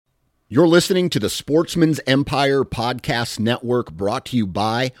You're listening to the Sportsman's Empire Podcast Network, brought to you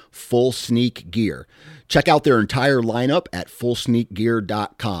by Full Sneak Gear. Check out their entire lineup at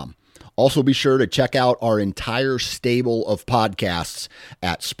fullsneakgear.com. Also be sure to check out our entire stable of podcasts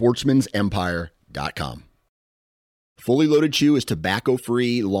at sportsmansempire.com. Fully Loaded Chew is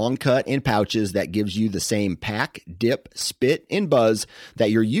tobacco-free, long cut in pouches that gives you the same pack, dip, spit, and buzz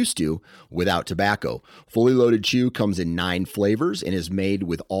that you're used to without tobacco. Fully Loaded Chew comes in 9 flavors and is made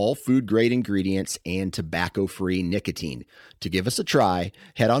with all food-grade ingredients and tobacco-free nicotine. To give us a try,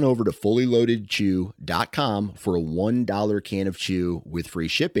 head on over to fullyloadedchew.com for a $1 can of chew with free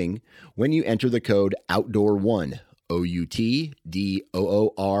shipping when you enter the code OUTDOOR1, OUTDOOR,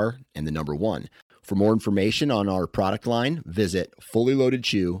 and the number 1. For more information on our product line, visit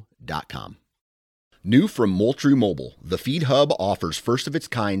fullyloadedchew.com. New from Moultrie Mobile, the Feed Hub offers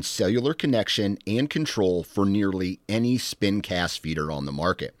first-of-its-kind cellular connection and control for nearly any spin cast feeder on the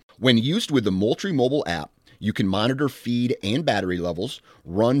market. When used with the Moultrie Mobile app, you can monitor feed and battery levels,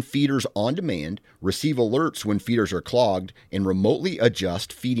 run feeders on demand, receive alerts when feeders are clogged, and remotely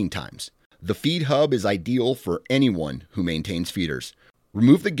adjust feeding times. The Feed Hub is ideal for anyone who maintains feeders.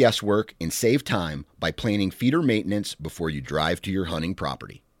 Remove the guesswork and save time by planning feeder maintenance before you drive to your hunting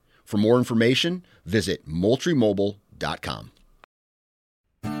property. For more information, visit MoultrieMobile.com.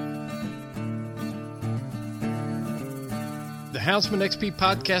 The Houndsman XP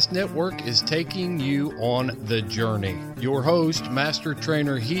Podcast Network is taking you on the journey. Your host, Master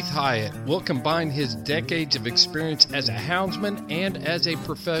Trainer Heath Hyatt, will combine his decades of experience as a houndsman and as a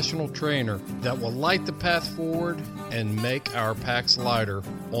professional trainer that will light the path forward and make our packs lighter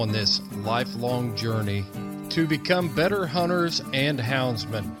on this lifelong journey to become better hunters and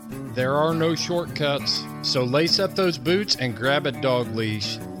houndsmen. There are no shortcuts, so lace up those boots and grab a dog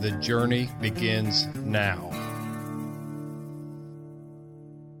leash. The journey begins now.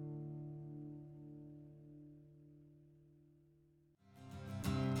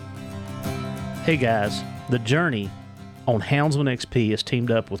 Hey guys, the journey on Houndsman XP is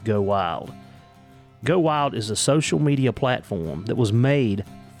teamed up with Go Wild. Go Wild is a social media platform that was made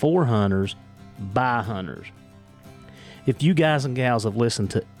for hunters by hunters. If you guys and gals have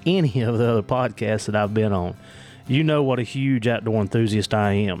listened to any of the other podcasts that I've been on, you know what a huge outdoor enthusiast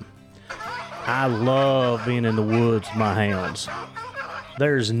I am. I love being in the woods with my hounds.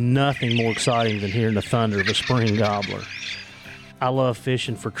 There's nothing more exciting than hearing the thunder of a spring gobbler. I love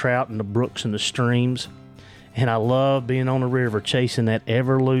fishing for trout in the brooks and the streams, and I love being on the river chasing that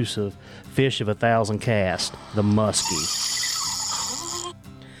ever-elusive fish of 1,000 casts, the muskie.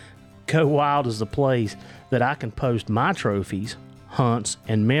 Go Wild is the place that I can post my trophies, hunts,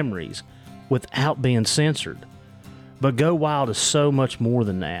 and memories without being censored. But Go Wild is so much more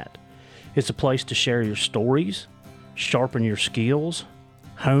than that. It's a place to share your stories, sharpen your skills,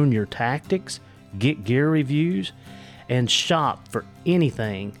 hone your tactics, get gear reviews, and shop for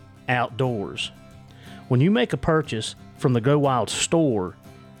anything outdoors. When you make a purchase from the Go Wild store,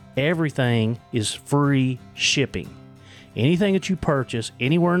 everything is free shipping. Anything that you purchase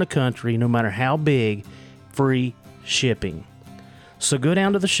anywhere in the country, no matter how big, free shipping. So go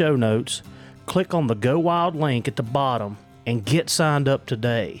down to the show notes, click on the Go Wild link at the bottom, and get signed up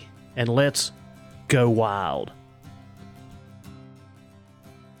today. And let's go wild.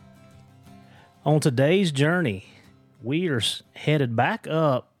 On today's journey, we are headed back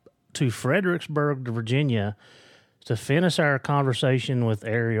up to Fredericksburg, Virginia, to finish our conversation with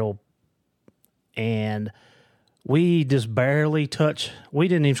Ariel. And we just barely we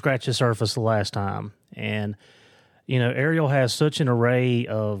didn't even scratch the surface the last time. And, you know, Ariel has such an array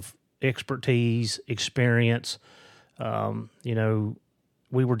of expertise, experience. You know,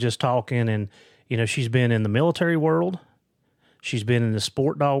 we were just talking and, you know, she's been in the military world. She's been in the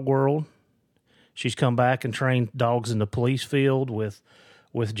sport dog world. She's come back and trained dogs in the police field with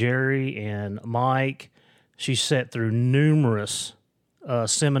Jerry and Mike. She's sat through numerous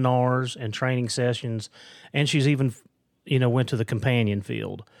seminars and training sessions, and she's even, you know, went to the companion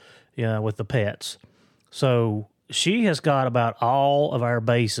field, with the pets. So she has got about all of our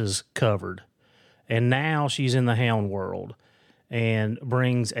bases covered, and now she's in the hound world and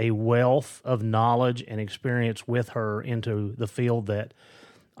brings a wealth of knowledge and experience with her into the field that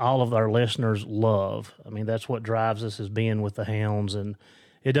all of our listeners love. I mean, that's what drives us, is being with the hounds. And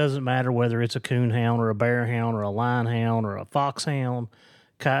it doesn't matter whether it's a coon hound or a bear hound or a lion hound or a fox hound,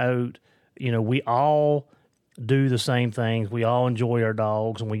 coyote. You know, we all do the same things. We all enjoy our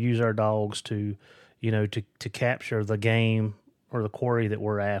dogs, and we use our dogs to, you know, to capture the game or the quarry that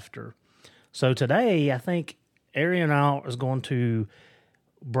we're after. So today, I think Ariel and I is going to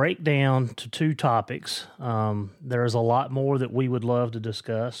break down to two topics. There's a lot more that we would love to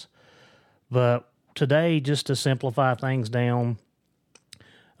discuss, But today, just to simplify things down,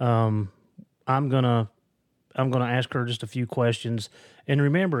 I'm gonna ask her just a few questions. And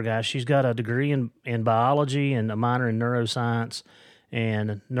remember, guys, she's got a degree in biology and a minor in neuroscience.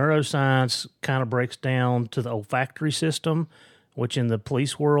 And neuroscience kind of breaks down to the olfactory system, which in the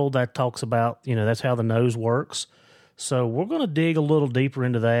police world, that talks about, that's how the nose works. So we're going to dig a little deeper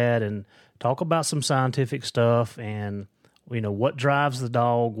into that and talk about some scientific stuff and, what drives the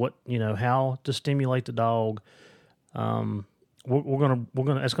dog, how to stimulate the dog. That's going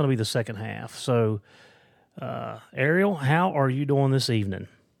to be the second half. So, Ariel, how are you doing this evening?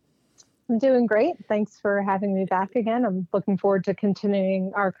 I'm doing great. Thanks for having me back again. I'm looking forward to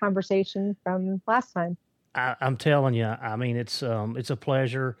continuing our conversation from last time. I'm telling you, I mean, it's a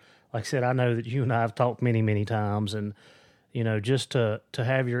pleasure. Like I said, I know that you and I have talked many, many times, and just to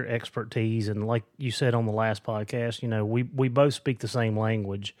have your expertise, and like you said on the last podcast, we both speak the same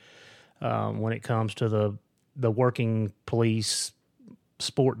language when it comes to the working police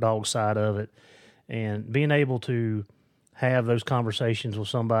sport dog side of it, and being able to have those conversations with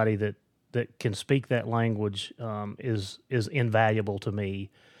somebody that can speak that language is invaluable to me.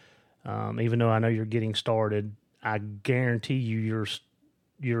 Even though I know you're getting started, I guarantee you're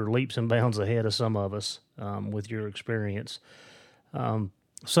leaps and bounds ahead of some of us with your experience.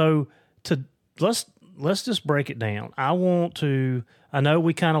 So let's just break it down. I know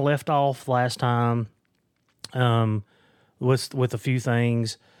we kind of left off last time with a few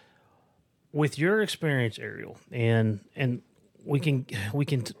things. With your experience, Ariel, and we can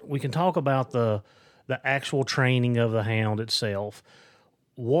talk about the actual training of the hound itself.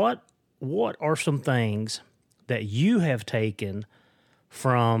 What are some things that you have taken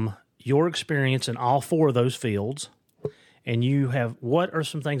from your experience in all four of those fields, and what are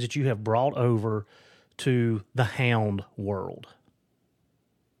some things that you have brought over to the hound world?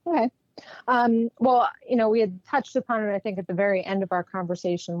 Okay. Well, we had touched upon it, I think, at the very end of our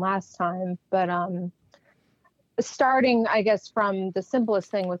conversation last time, but starting, I guess, from the simplest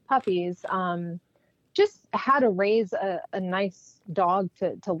thing with puppies, just how to raise a nice dog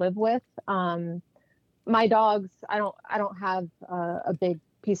to live with. My dogs, I don't have a big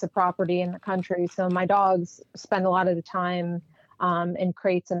piece of property in the country, so my dogs spend a lot of the time in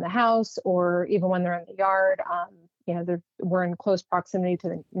crates in the house, or even when they're in the yard. We're in close proximity to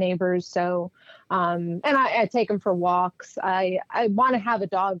the neighbors, so and I take them for walks. I want to have a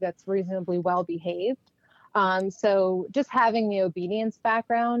dog that's reasonably well behaved. So just having the obedience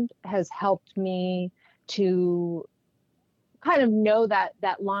background has helped me to kind of know that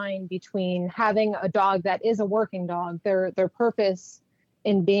line between having a dog that is a working dog. Their purpose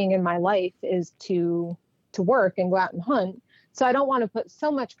in being in my life is to work and go out and hunt. So I don't want to put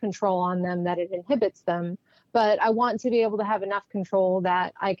so much control on them that it inhibits them, but I want to be able to have enough control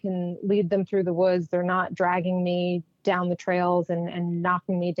that I can lead them through the woods. They're not dragging me down the trails and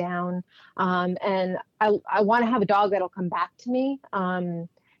knocking me down. And I want to have a dog that'll come back to me.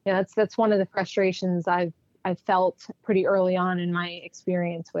 That's one of the frustrations I've felt pretty early on in my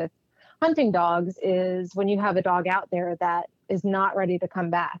experience with hunting dogs, is when you have a dog out there that is not ready to come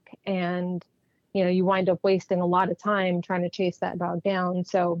back, and you wind up wasting a lot of time trying to chase that dog down.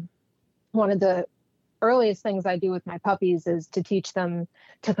 So one of the earliest things I do with my puppies is to teach them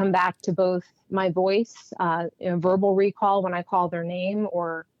to come back to both my voice, verbal recall when I call their name,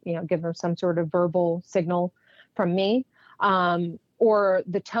 or give them some sort of verbal signal from me, or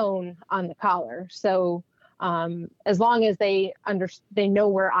the tone on the collar. So as long as they know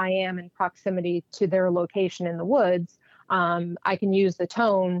where I am in proximity to their location in the woods, I can use the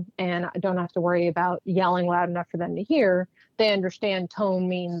tone, and I don't have to worry about yelling loud enough for them to hear. They understand tone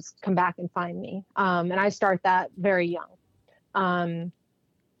means come back and find me. And I start that very young.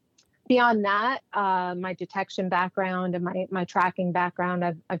 Beyond that, my detection background and my tracking background,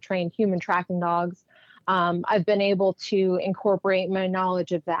 I've trained human tracking dogs. I've been able to incorporate my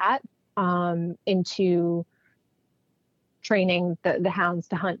knowledge of that into training the hounds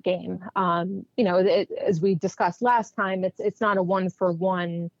to hunt game. As we discussed last time, it's not a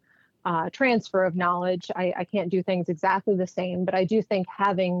one-for-one transfer of knowledge. I can't do things exactly the same, but I do think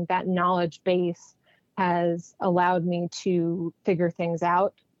having that knowledge base has allowed me to figure things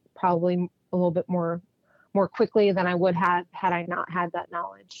out probably a little bit more quickly than I would have had I not had that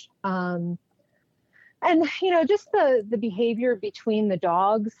knowledge. And just the behavior between the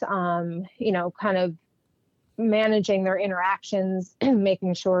dogs, kind of managing their interactions,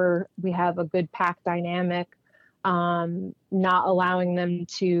 making sure we have a good pack dynamic, not allowing them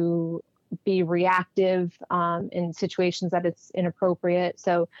to be reactive in situations that it's inappropriate.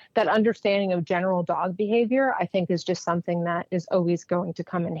 So that understanding of general dog behavior, I think, is just something that is always going to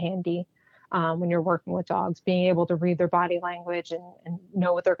come in handy. when you're working with dogs, being able to read their body language and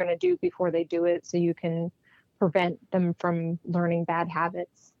know what they're going to do before they do it, so you can prevent them from learning bad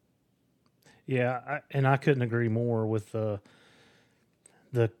habits. Yeah, I couldn't agree more with the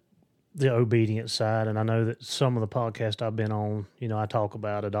obedience side. And I know that some of the podcasts I've been on, I talk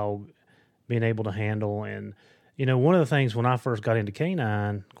about a dog being able to handle. And, one of the things when I first got into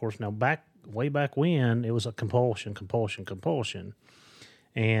canine, of course, now way back when, it was a compulsion.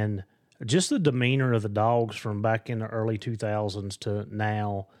 And just the demeanor of the dogs from back in the early 2000s to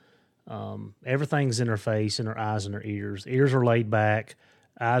now, everything's in their face, in their eyes, and their ears. The ears are laid back.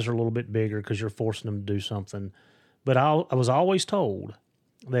 Eyes are a little bit bigger because you're forcing them to do something. But I was always told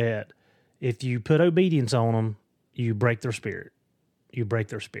that if you put obedience on them, you break their spirit.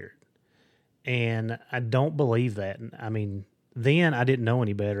 And I don't believe that. I mean, then I didn't know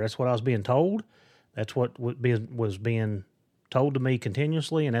any better. That's what I was being told. That's what was being told to me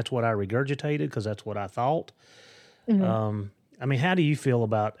continuously, and that's what I regurgitated because that's what I thought. Mm-hmm. I mean, how do you feel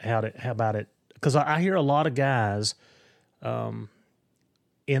about how about it? Because I hear a lot of guys in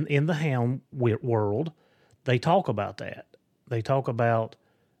the hound world, they talk about that. They talk about,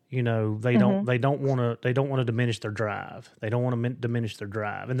 they don't want to diminish their drive. They don't want to diminish their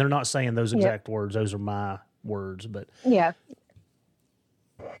drive. And they're not saying those exact words. Those are my words, but yeah.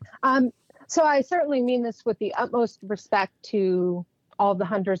 So I certainly mean this with the utmost respect to all the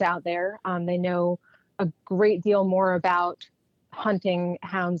hunters out there. They know a great deal more about hunting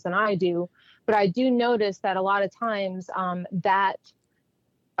hounds than I do, but I do notice that a lot of times that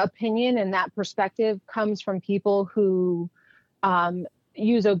opinion and that perspective comes from people who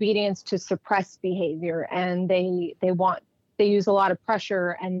use obedience to suppress behavior, and they use a lot of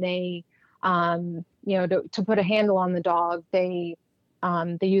pressure, and they to put a handle on the dog, they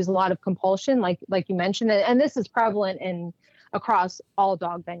use a lot of compulsion, like you mentioned, and this is prevalent across all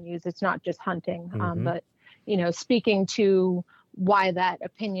dog venues. It's not just hunting, Mm-hmm. But speaking to why that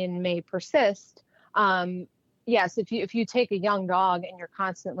opinion may persist. Yes, if you take a young dog and you're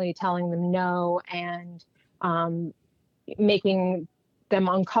constantly telling them no and making them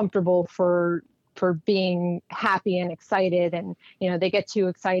uncomfortable for being happy and excited, and they get too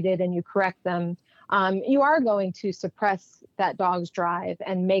excited and you correct them, you are going to suppress that dog's drive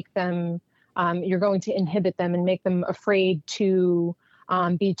and make them you're going to inhibit them and make them afraid to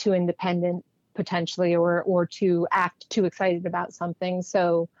be too independent potentially, or to act too excited about something.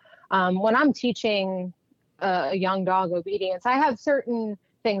 So when I'm teaching a young dog obedience, I have certain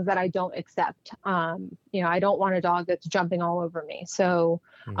things that I don't accept. I don't want a dog that's jumping all over me. So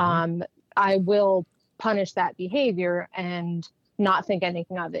I will punish that behavior and not think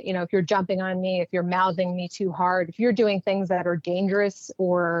anything of it. If you're jumping on me, if you're mouthing me too hard, if you're doing things that are dangerous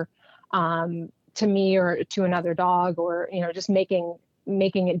or to me or to another dog, or, just making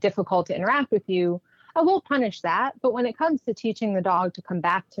it difficult to interact with you, I will punish that. But when it comes to teaching the dog to come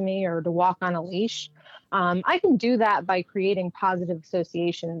back to me or to walk on a leash, I can do that by creating positive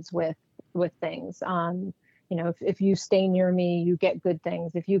associations with things. If you stay near me, you get good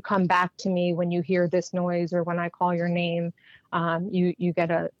things. If you come back to me when you hear this noise or when I call your name, you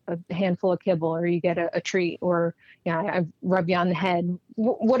get a handful of kibble, or you get a treat, or I rub you on the head.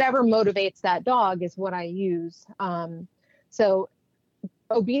 Whatever motivates that dog is what I use. So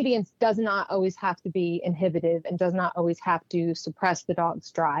obedience does not always have to be inhibitive and does not always have to suppress the dog's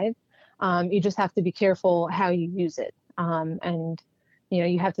drive. You just have to be careful how you use it. And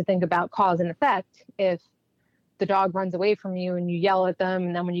you have to think about cause and effect. If the dog runs away from you and you yell at them,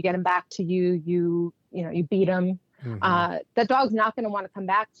 and then when you get them back to you, you beat them, that dog's not going to want to come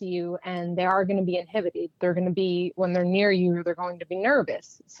back to you, and they are going to be inhibited. They're going to be, when they're near you, they're going to be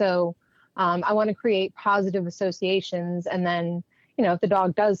nervous. So I want to create positive associations, and then if the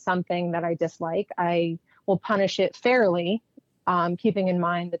dog does something that I dislike, I will punish it fairly, keeping in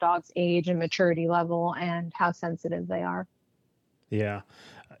mind the dog's age and maturity level and how sensitive they are. Yeah.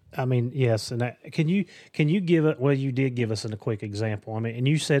 I mean, yes. And can you give it, well, you did give us a quick example. I mean, and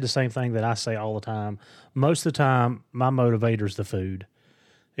you said the same thing that I say all the time. Most of the time, my motivator is the food,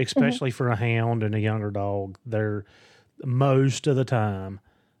 especially for a hound and a younger dog. They're most of the time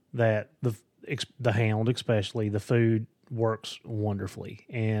that the hound, especially, the food works wonderfully.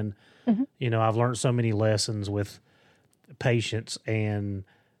 And, I've learned so many lessons with patience and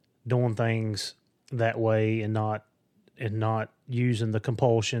doing things that way and not using the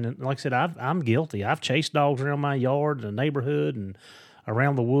compulsion. And like I said, I'm guilty. I've chased dogs around my yard and the neighborhood and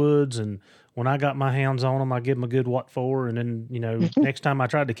around the woods. And when I got my hounds on them, I give them a good what for. And then, next time I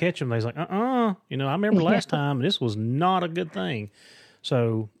tried to catch them, they was like, I remember last time, this was not a good thing.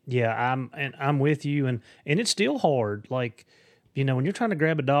 So yeah, I'm with you. And it's still hard. Like you know, when you're trying to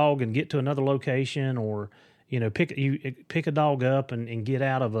grab a dog and get to another location, or, you know, pick a dog up and get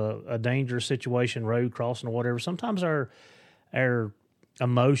out of a dangerous situation, road crossing or whatever, sometimes our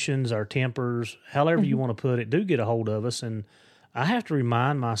emotions, our tempers, however you want to put it, do get a hold of us. And I have to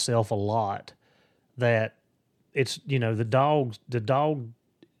remind myself a lot that it's, you know, the dog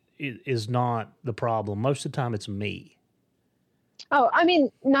is not the problem. Most of the time it's me. Oh, I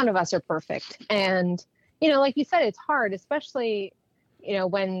mean, none of us are perfect. And, you know, like you said, it's hard, especially, you know,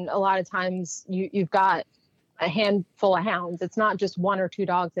 when a lot of times you've got a handful of hounds. It's not just 1 or 2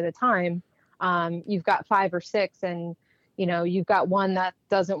 dogs at a time. You've got 5 or 6, and, you know, you've got one that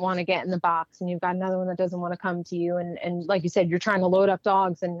doesn't want to get in the box, and you've got another one that doesn't want to come to you. And like you said, you're trying to load up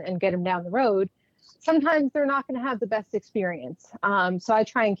dogs and get them down the road. Sometimes they're not going to have the best experience. So I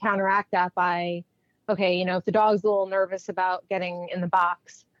try and counteract that by, okay, you know, if the dog's a little nervous about getting in the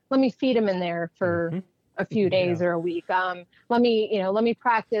box, let me feed him in there for a few days or a week. Let me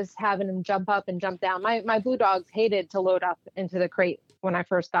practice having him jump up and jump down. My blue dogs hated to load up into the crate when I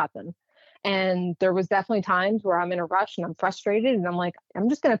first got them. And there was definitely times where I'm in a rush and I'm frustrated and I'm like, I'm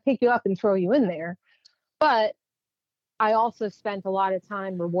just going to pick you up and throw you in there. But I also spent a lot of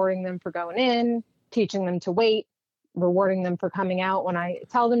time rewarding them for going in, teaching them to wait, rewarding them for coming out when I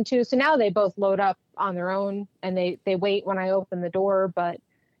tell them to. So now they both load up on their own and they wait when I open the door. But,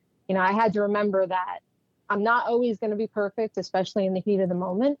 you know, I had to remember that I'm not always going to be perfect, especially in the heat of the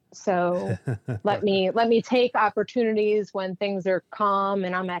moment. So let me take opportunities when things are calm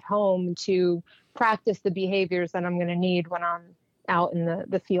and I'm at home to practice the behaviors that I'm going to need when I'm out in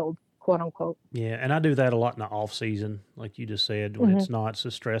the field, quote unquote. Yeah. And I do that a lot in the off season, like you just said, when it's not so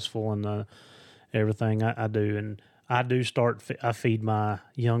stressful and everything I do. And I do I feed my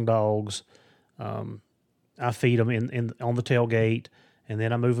young dogs. I feed them on the tailgate, and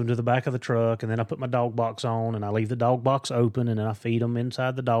then I move them to the back of the truck, and then I put my dog box on, and I leave the dog box open, and then I feed them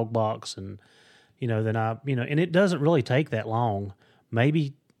inside the dog box. And, you know, then and it doesn't really take that long.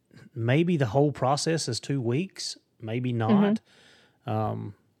 Maybe the whole process is 2 weeks, maybe not.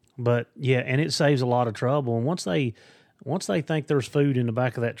 But yeah, and it saves a lot of trouble. And once they think there's food in the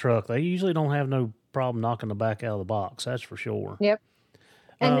back of that truck, they usually don't have no problem knocking the back out of the box. That's for sure. Yep.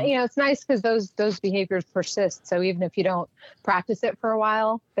 And, you know, it's nice because those behaviors persist. So even if you don't practice it for a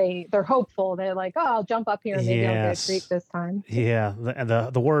while, they're hopeful. They're like, oh, I'll jump up here and maybe I'll get a treat this time. Yeah.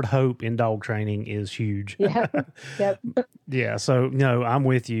 The word hope in dog training is huge. Yeah. Yep. Yeah. So, no, I'm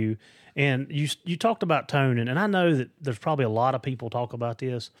with you. And you talked about toning, and I know that there's probably a lot of people talk about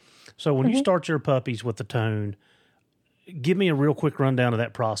this. So when you start your puppies with the tone, give me a real quick rundown of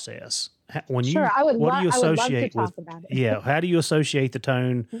that process. What do you associate with? Yeah, how do you associate the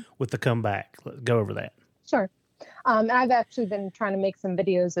tone with the comeback? Go over that. Sure. I've actually been trying to make some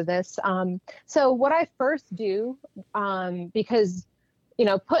videos of this. So what I first do, because, you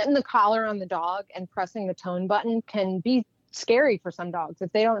know, putting the collar on the dog and pressing the tone button can be scary for some dogs.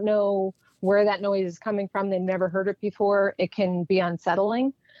 If they don't know where that noise is coming from, they've never heard it before, it can be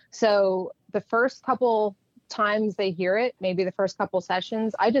unsettling. So the first couple times they hear it, maybe the first couple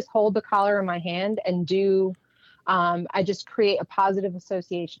sessions, I just hold the collar in my hand and I just create a positive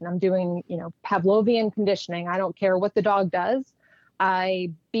association. I'm doing, you know, Pavlovian conditioning. I don't care what the dog does.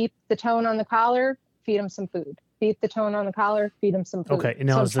 I beep the tone on the collar, feed him some food. Beep the tone on the collar, feed him some food. Okay. And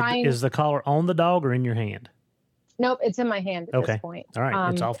now is the collar on the dog or in your hand? Nope, it's in my hand at this point. All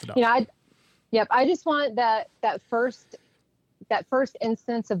right, it's off the dog. You know, I just want that first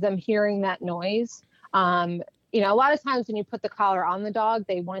instance of them hearing that noise. You know, a lot of times when you put the collar on the dog,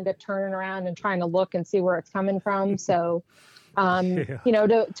 they wind up turning around and trying to look and see where it's coming from. So, you know,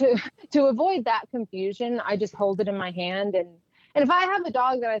 to avoid that confusion, I just hold it in my hand. And if I have a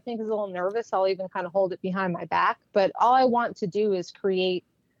dog that I think is a little nervous, I'll even kind of hold it behind my back. But all I want to do is create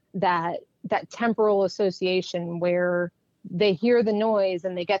that temporal association where they hear the noise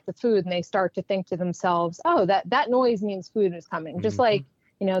and they get the food and they start to think to themselves, oh, that noise means food is coming. Just like,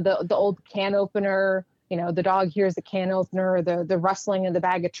 you know, the old can opener, you know, the dog hears the can opener or the rustling of the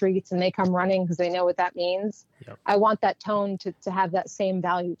bag of treats and they come running because they know what that means. Yep. I want that tone to have that same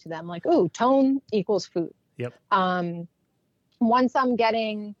value to them. Like, oh, tone equals food. Yep. Once I'm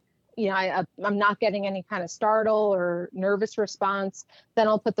getting, you know, I'm not getting any kind of startle or nervous response, then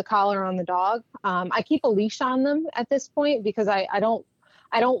I'll put the collar on the dog. I keep a leash on them at this point because I don't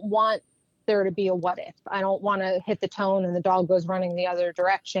want there to be a what if. I don't want to hit the tone and the dog goes running the other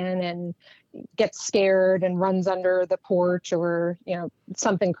direction and gets scared and runs under the porch or, you know,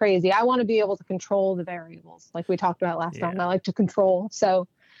 something crazy. I want to be able to control the variables like we talked about last time. I like to control. So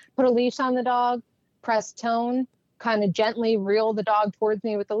put a leash on the dog, press tone, kind of gently reel the dog towards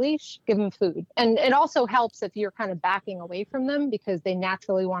me with the leash, give them food. And it also helps if you're kind of backing away from them because they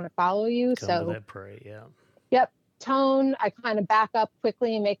naturally want to follow you. Come to that prey, yeah. Yep. Tone, I kind of back up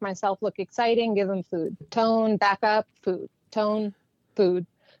quickly and make myself look exciting, give them food. Tone, back up, food. Tone, food.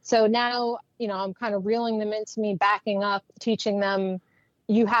 So now, I'm kind of reeling them into me, backing up, teaching them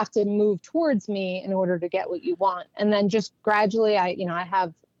you have to move towards me in order to get what you want. And then just gradually, I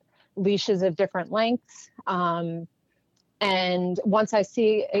have leashes of different lengths. And once I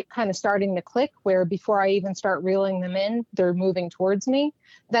see it kind of starting to click, where before I even start reeling them in, they're moving towards me,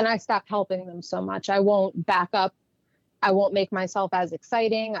 then I stop helping them so much. I won't back up. I won't make myself as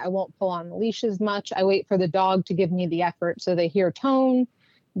exciting. I won't pull on the leash as much. I wait for the dog to give me the effort. So they hear tone,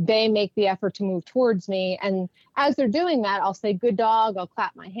 they make the effort to move towards me. And as they're doing that, I'll say, good dog. I'll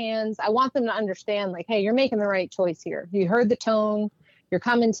clap my hands. I want them to understand, like, hey, you're making the right choice here. You heard the tone. You're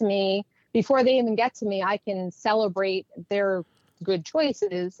coming to me. Before they even get to me, I can celebrate their good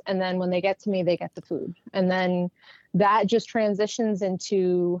choices. And then when they get to me, they get the food. And then that just transitions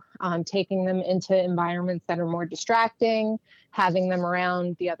into taking them into environments that are more distracting, having them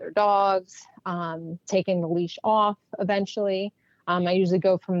around the other dogs, taking the leash off eventually. I usually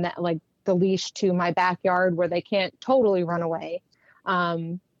go from that, like the leash, to my backyard where they can't totally run away,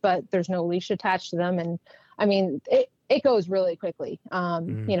 but there's no leash attached to them. And I mean, it goes really quickly.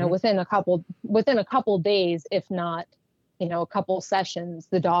 Within a couple days, if not, a couple sessions,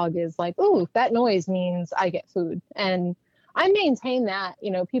 the dog is like, ooh, that noise means I get food. And I maintain that.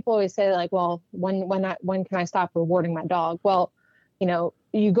 People always say, like, well, when can I stop rewarding my dog? Well,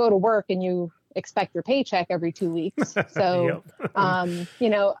 you go to work and you expect your paycheck every 2 weeks. So,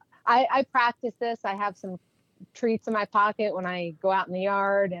 I practice this. I have some treats in my pocket when I go out in the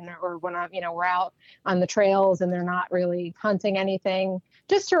yard or when I'm, we're out on the trails and they're not really hunting anything,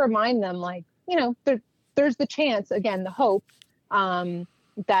 just to remind them, like, there's the chance, again, the hope,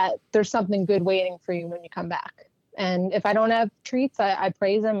 that there's something good waiting for you when you come back. And if I don't have treats, I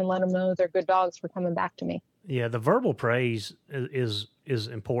praise them and let them know they're good dogs for coming back to me. Yeah. The verbal praise is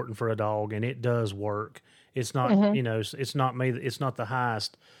important for a dog, and it does work. It's not, it's not the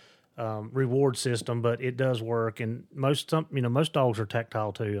highest reward system, but it does work. And most dogs are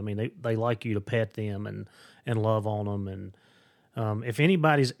tactile too. I mean, they like you to pet them and love on them. And if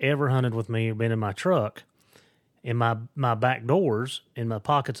anybody's ever hunted with me or been in my truck, in my back doors, in my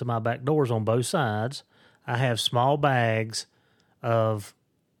pockets of my back doors on both sides, I have small bags of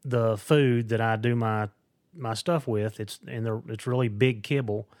the food that I do my stuff with. It's really big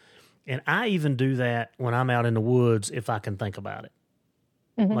kibble. And I even do that when I'm out in the woods if I can think about it.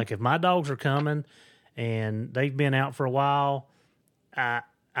 Mm-hmm. Like if my dogs are coming and they've been out for a while, I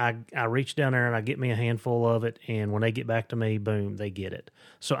reach down there and I get me a handful of it, and when they get back to me, boom, they get it.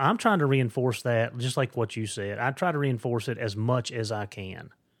 So I'm trying to reinforce that, just like what you said. I try to reinforce it as much as I can.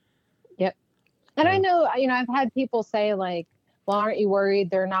 Yep. And I know, I've had people say, like, well, aren't you worried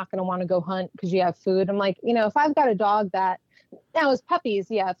they're not going to want to go hunt because you have food? I'm like, if I've got a dog that, now as puppies,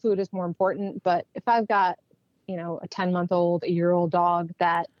 yeah, food is more important. But if I've got, a 10-month-old, a year-old dog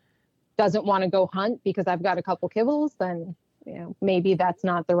that doesn't want to go hunt because I've got a couple kibbles, then maybe that's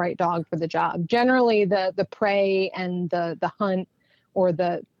not the right dog for the job. Generally, the prey and the hunt or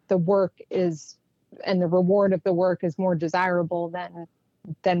the work is, and the reward of the work is more desirable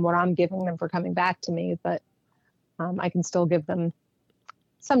than what I'm giving them for coming back to me. But I can still give them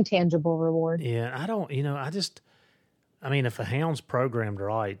some tangible reward. Yeah, I don't, if a hound's programmed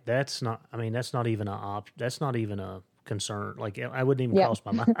right, that's not even a concern. Like, I wouldn't even cross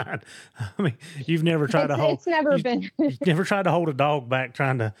my mind. I mean, you've never tried to hold. It's never been. You've never tried to hold a dog back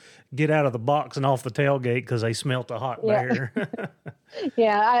trying to get out of the box and off the tailgate because they smelt a hot bear.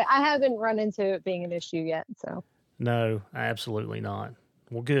 Yeah, I haven't run into it being an issue yet. So no, absolutely not.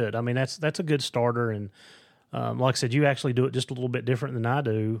 Well, good. I mean, that's a good starter, and like I said, you actually do it just a little bit different than I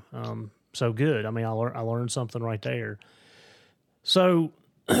do. So good. I mean, I learned something right there. So,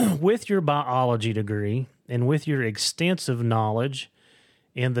 with your biology degree and with your extensive knowledge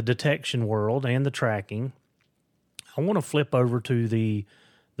in the detection world and the tracking, I want to flip over to the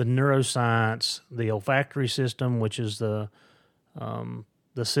neuroscience, the olfactory system, which is the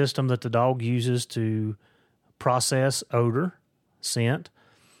system that the dog uses to process odor, scent.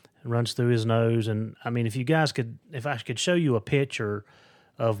 It runs through his nose. And I mean, if I could show you a picture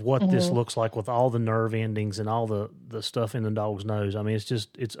of what this looks like with all the nerve endings and all the stuff in the dog's nose, I mean,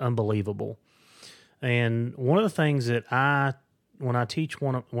 it's unbelievable. And one of the things that when I teach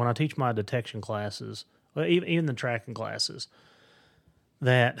my detection classes, well, even the tracking classes,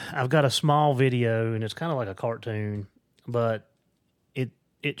 that I've got a small video, and it's kind of like a cartoon, but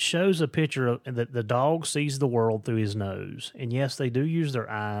it shows a picture of that the dog sees the world through his nose. And yes, they do use their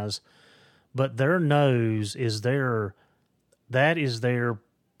eyes, but their nose is their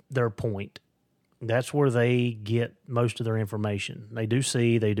point. That's where they get most of their information. They do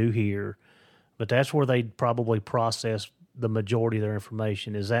see, they do hear, but that's where they probably process the majority of their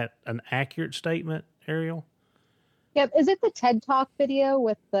information. Is that an accurate statement, Ariel? Yep. Is it the TED Talk video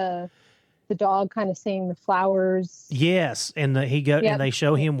with the dog kind of seeing the flowers? Yes, and and they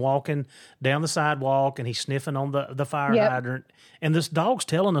show him walking down the sidewalk, and he's sniffing on the fire hydrant, and this dog's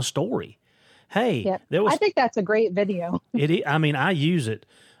telling a story. Hey, I think that's a great video. I mean, I use it,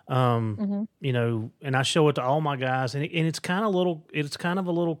 you know, and I show it to all my guys, and it's kind of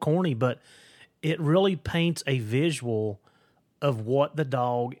a little corny, but it really paints a visual of what the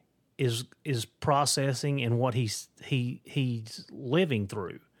dog is processing and what he's living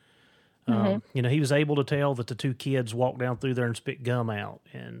through. You know, he was able to tell that the two kids walked down through there and spit gum out.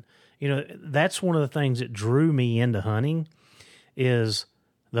 And, you know, that's one of the things that drew me into hunting is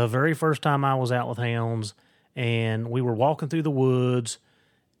the very first time I was out with hounds and we were walking through the woods,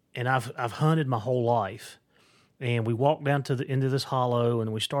 and I've hunted my whole life. And we walk down into this hollow,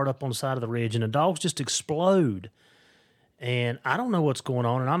 and we start up on the side of the ridge, and the dogs just explode. And I don't know what's going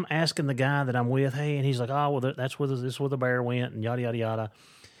on. And I'm asking the guy that I'm with, hey, and he's like, oh, well, this is where the bear went, and yada, yada, yada.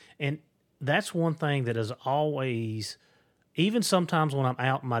 And that's one thing that is always, even sometimes when I'm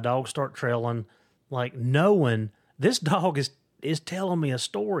out and my dogs start trailing, like knowing this dog is telling me a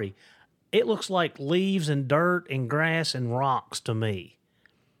story. It looks like leaves and dirt and grass and rocks to me.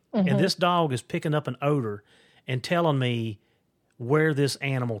 And this dog is picking up an odor and telling me where this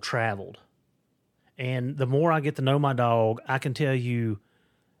animal traveled. And the more I get to know my dog, I can tell you,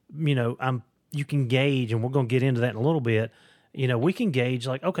 you know, you can gauge, and we're going to get into that in a little bit. You know, we can gauge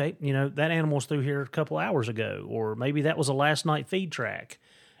like, okay, you know, that animal's through here a couple hours ago, or maybe that was a last night feed track.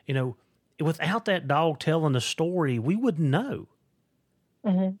 You know, without that dog telling the story, we wouldn't know.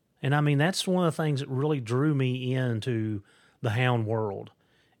 And I mean, that's one of the things that really drew me into the hound world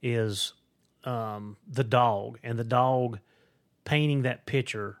is the dog, and the dog painting that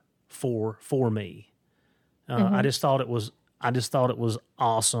picture for me. I just thought it was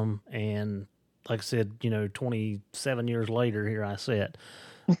awesome. And like I said, you know, 27 years later, here I sit.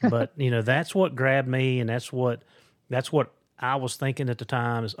 But, you know, that's what grabbed me, and that's what I was thinking at the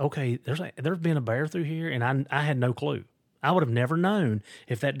time is, okay, there's been a bear through here, and I had no clue. I would have never known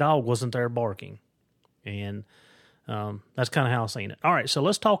if that dog wasn't there barking. And that's kind of how I seen it. All right, so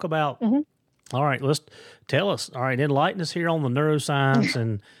let's talk about, all right, tell us, all right, enlighten us here on the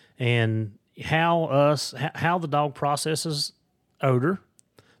neuroscience and how the dog processes odor,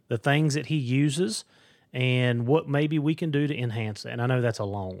 the things that he uses, and what maybe we can do to enhance that. And I know that's a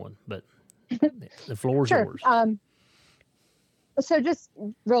long one, but the floor is yours. So just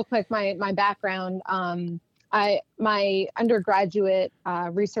real quick, my background, my undergraduate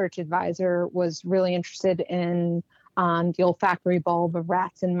research advisor was really interested in the olfactory bulb of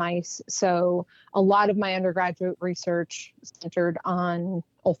rats and mice. So a lot of my undergraduate research centered on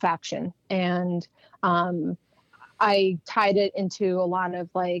olfaction, and I tied it into a lot of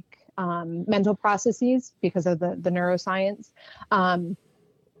like mental processes because of the neuroscience.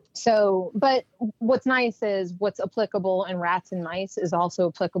 But what's nice is what's applicable in rats and mice is also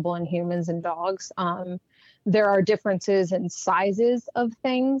applicable in humans and dogs. There are differences in sizes of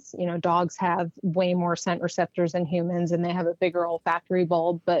things. You know, dogs have way more scent receptors than humans, and they have a bigger olfactory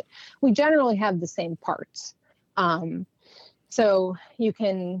bulb, but we generally have the same parts. So you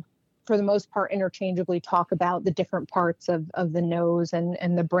can, for the most part, interchangeably talk about the different parts of the nose and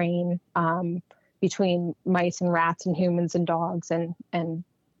the brain between mice and rats and humans and dogs, and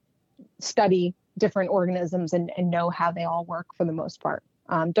study different organisms and know how they all work for the most part.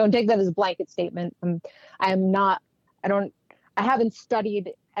 Don't take that as a blanket statement. I haven't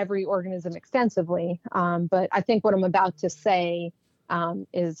studied every organism extensively, but I think what I'm about to say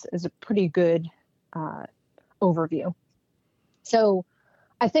is a pretty good overview. So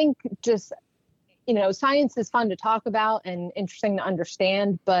I think just, you know, science is fun to talk about and interesting to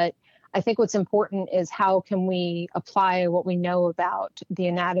understand, but I think what's important is how can we apply what we know about the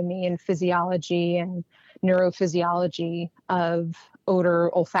anatomy and physiology and neurophysiology of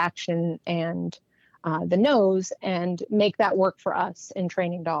odor, olfaction, and the nose, and make that work for us in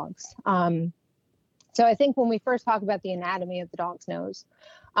training dogs. So I think when we first talk about the anatomy of the dog's nose,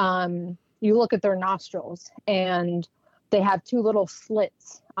 you look at their nostrils, and they have two little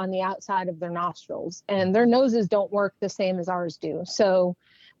slits on the outside of their nostrils, and their noses don't work the same as ours do. So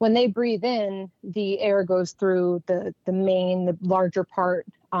when they breathe in, the air goes through the larger part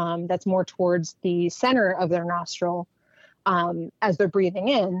that's more towards the center of their nostril. as they're breathing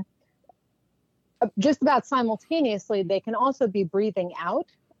in. Just about simultaneously, they can also be breathing out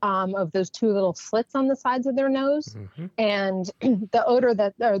of those two little slits on the sides of their nose. Mm-hmm. And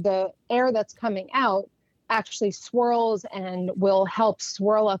the air that's coming out actually swirls and will help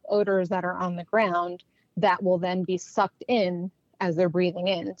swirl up odors that are on the ground that will then be sucked in as they're breathing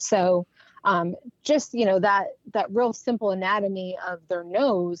in. So just, that real simple anatomy of their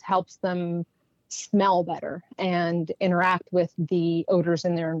nose helps them smell better and interact with the odors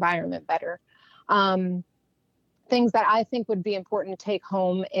in their environment better. Things that I think would be important to take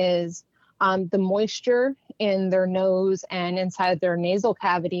home is the moisture in their nose and inside their nasal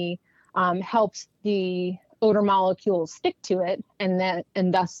cavity helps the odor molecules stick to it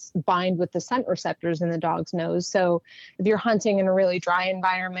and thus bind with the scent receptors in the dog's nose. So if you're hunting in a really dry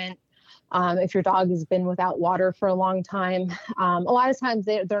environment, if your dog has been without water for a long time, a lot of times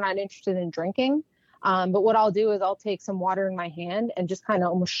they're not interested in drinking. But what I'll do is I'll take some water in my hand and just kind of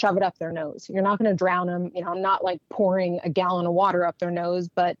almost shove it up their nose. You're not going to drown them. I'm not like pouring a gallon of water up their nose,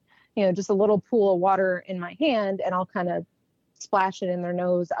 but, just a little pool of water in my hand, and I'll kind of splash it in their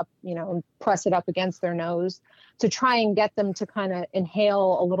nose up, and press it up against their nose to try and get them to kind of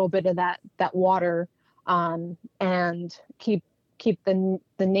inhale a little bit of that water, and keep the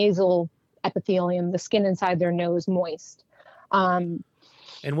nasal epithelium, the skin inside their nose, moist. And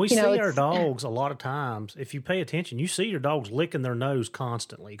we see our dogs a lot of times. If you pay attention, you see your dogs licking their nose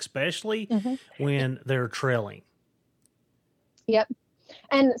constantly, especially when they're trailing. Yep.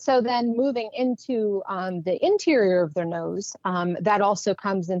 And so then moving into the interior of their nose, that also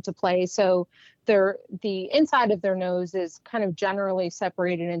comes into play. So the inside of their nose is kind of generally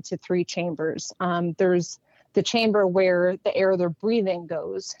separated into three chambers. There's the chamber where the air they're breathing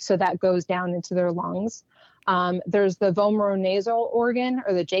goes. So that goes down into their lungs. There's the vomeronasal organ,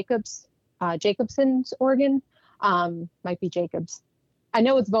 or the Jacobson's organ. Might be Jacobs. I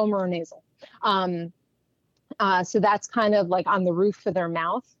know it's vomeronasal. So that's kind of like on the roof of their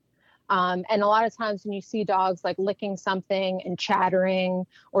mouth. And a lot of times when you see dogs like licking something and chattering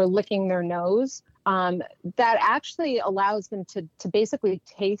or licking their nose, that actually allows them to basically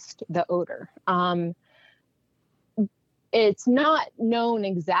taste the odor. It's not known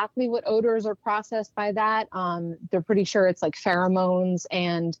exactly what odors are processed by that. They're pretty sure it's like pheromones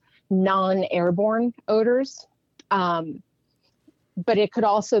and non-airborne odors. But it could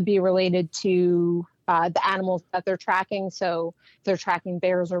also be related to the animals that they're tracking. So if they're tracking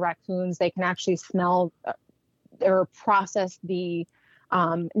bears or raccoons, they can actually smell or process the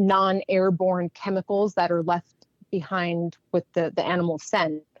non-airborne chemicals that are left behind with the animal's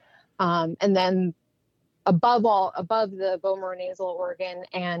scent. And then above the vomeronasal organ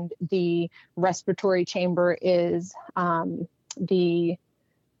and the respiratory chamber is the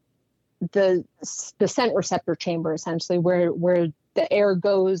scent receptor chamber, essentially, where the air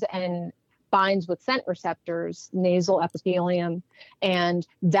goes and binds with scent receptors, nasal epithelium, and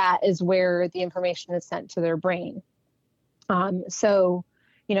that is where the information is sent to their brain. So,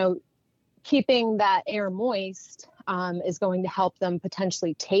 keeping that air moist is going to help them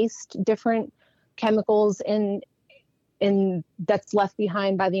potentially taste different chemicals in that's left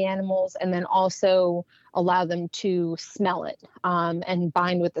behind by the animals, and then also allow them to smell it and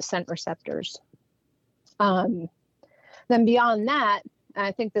bind with the scent receptors. Then beyond that, and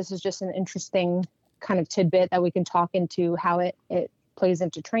I think this is just an interesting kind of tidbit that we can talk into how it plays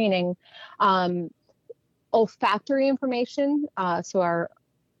into training. Olfactory information, so our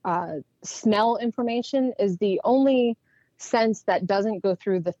smell information, is the only sense that doesn't go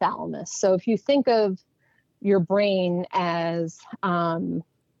through the thalamus. So if you think of your brain as,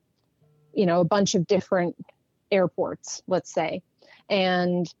 a bunch of different airports, let's say,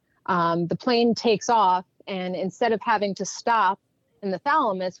 and the plane takes off, and instead of having to stop in the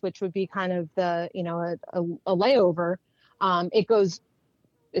thalamus, which would be kind of the, a layover,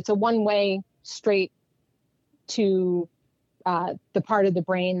 it's a one-way straight to the part of the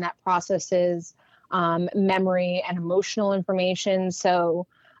brain that processes memory and emotional information. So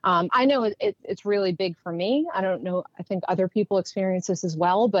I know it's really big for me. I don't know. I think other people experience this as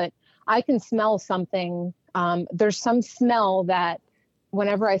well, but I can smell something. There's some smell that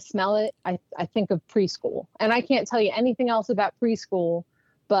whenever I smell it, I think of preschool. And I can't tell you anything else about preschool,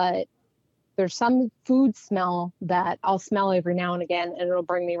 but there's some food smell that I'll smell every now and again, and it'll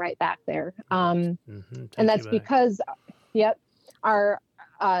bring me right back there. And that's because, our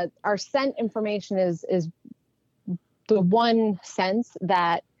scent information is the one sense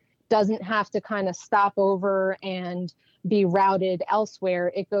that doesn't have to kind of stop over and be routed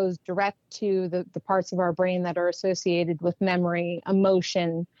elsewhere. It goes direct to the parts of our brain that are associated with memory,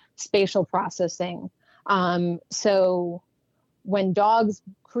 emotion, spatial processing. So when dogs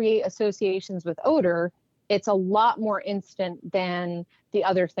create associations with odor, it's a lot more instant than the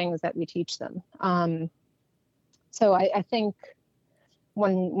other things that we teach them. So I think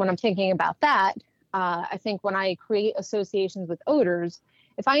when I'm thinking about that, I think when I create associations with odors,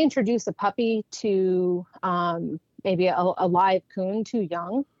 if I introduce a puppy to maybe a live coon too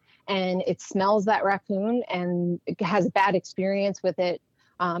young, and it smells that raccoon and it has a bad experience with it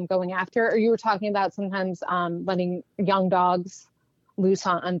going after, or you were talking about sometimes letting young dogs loose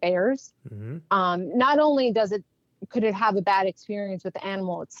on bears. Mm-hmm. Not only could it have a bad experience with the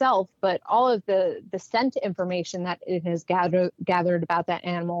animal itself, but all of the scent information that it has gathered about that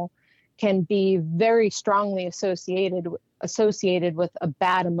animal can be very strongly associated with a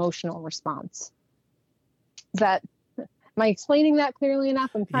bad emotional response. Am I explaining that clearly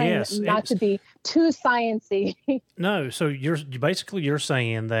enough? I'm trying not to be too sciencey. No, so you're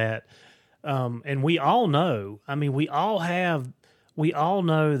saying that, and we all know. I mean, we all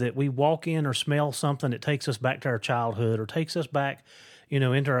know that we walk in or smell something that takes us back to our childhood, or takes us back,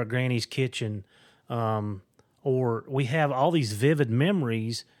 into our granny's kitchen, or we have all these vivid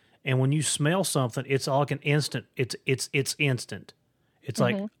memories. And when you smell something, it's all like an instant. It's instant. It's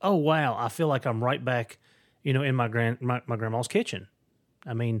mm-hmm. like, oh wow, I feel like I'm right back, in my grandma's kitchen.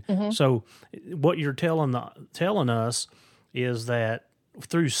 I mean, mm-hmm. So what you're telling us is that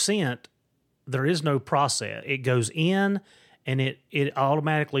through scent, there is no process. It goes in, and it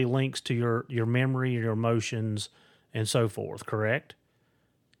automatically links to your memory, your emotions, and so forth. Correct?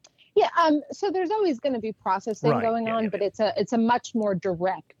 Yeah. So there's always going to be processing going on, but it's a much more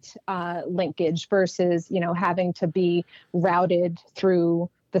direct linkage versus having to be routed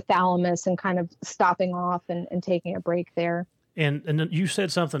through the thalamus and kind of stopping off and taking a break there. And you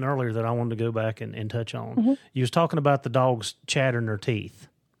said something earlier that I wanted to go back and touch on. Mm-hmm. You was talking about the dogs chattering their teeth,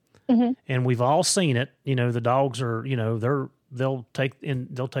 mm-hmm. and we've all seen it. The dogs are they'll take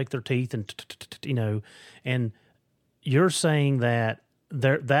their teeth and and you're saying that.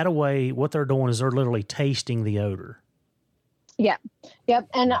 What they're doing is they're literally tasting the odor. Yeah. Yep.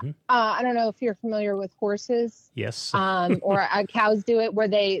 And mm-hmm. I don't know if you're familiar with horses. Yes. Or cows do it where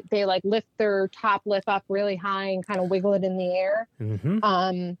they like lift their top lip up really high and kind of wiggle it in the air.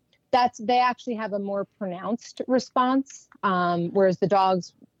 Mm-hmm. They actually have a more pronounced response. Whereas the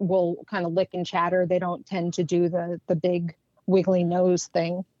dogs will kind of lick and chatter. They don't tend to do the big wiggly nose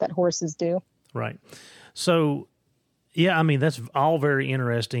thing that horses do. Right. So, yeah, I mean, that's all very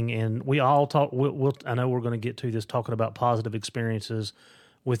interesting, and we all talk. I know we're going to get to this, talking about positive experiences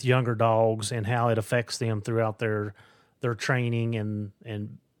with younger dogs and how it affects them throughout their training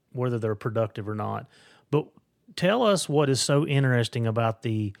and whether they're productive or not. But tell us what is so interesting about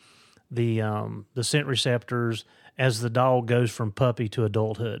the scent receptors as the dog goes from puppy to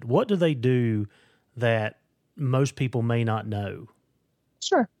adulthood. What do they do that most people may not know?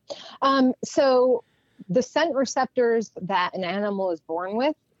 Sure. So the scent receptors that an animal is born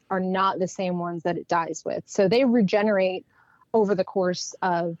with are not the same ones that it dies with. So they regenerate over the course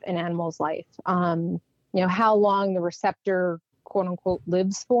of an animal's life. How long the receptor, quote unquote,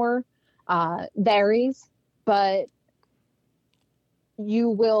 lives for varies, but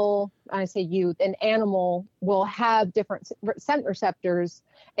an animal will have different scent receptors,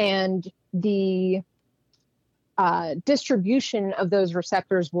 and the distribution of those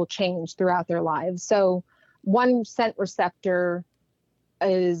receptors will change throughout their lives. So one scent receptor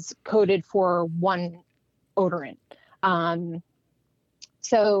is coded for one odorant.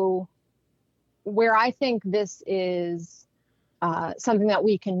 So where I think this is something that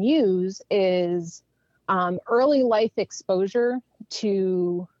we can use is early life exposure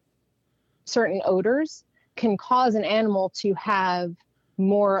to certain odors can cause an animal to have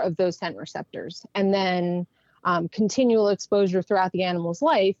more of those scent receptors. And then continual exposure throughout the animal's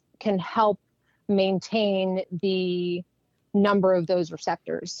life can help maintain the number of those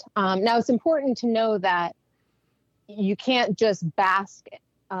receptors. Now, it's important to know that you can't just bask,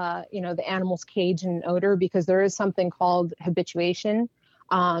 the animal's cage in an odor, because there is something called habituation,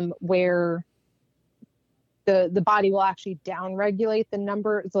 where the body will actually downregulate the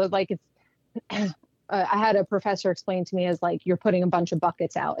number. So, like, if I had a professor explain to me as like you're putting a bunch of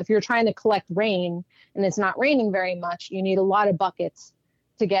buckets out. If you're trying to collect rain and it's not raining very much, you need a lot of buckets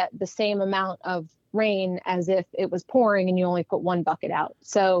to get the same amount of rain as if it was pouring and you only put one bucket out.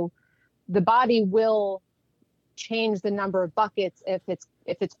 So the body will change the number of buckets if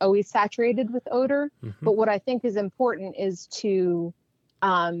it's always saturated with odor. Mm-hmm. But what I think is important is to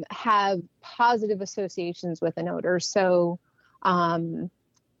have positive associations with an odor. So,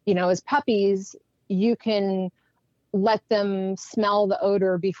 as puppies, you can let them smell the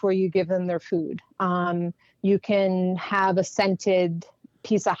odor before you give them their food. You can have a scented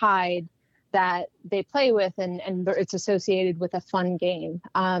piece of hide that they play with, and it's associated with a fun game.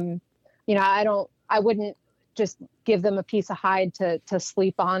 I wouldn't just give them a piece of hide to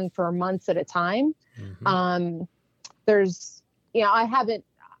sleep on for months at a time. Mm-hmm.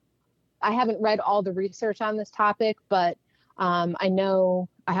 I haven't read all the research on this topic, but I know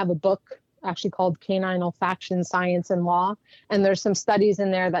I have a book actually called Canine Olfaction Science and Law. And there's some studies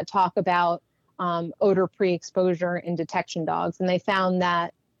in there that talk about odor pre-exposure in detection dogs. And they found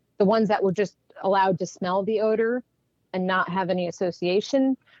that the ones that were just allowed to smell the odor and not have any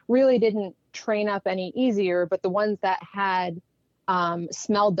association really didn't train up any easier. But the ones that had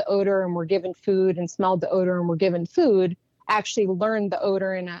smelled the odor and were given food, and smelled the odor and were given food, actually learned the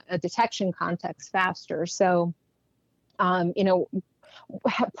odor in a detection context faster. So,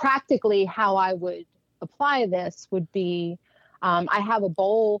 practically how I would apply this would be, I have a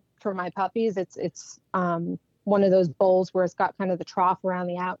bowl for my puppies. It's one of those bowls where it's got kind of the trough around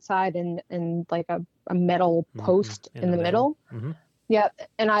the outside and like a metal post in the middle. Mm-hmm. Yep.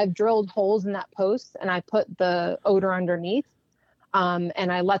 And I've drilled holes in that post, and I put the odor underneath.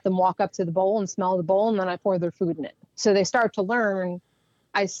 And I let them walk up to the bowl and smell the bowl, and then I pour their food in it. So they start to learn,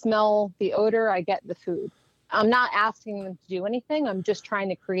 I smell the odor, I get the food. I'm not asking them to do anything. I'm just trying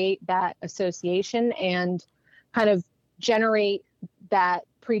to create that association and kind of generate that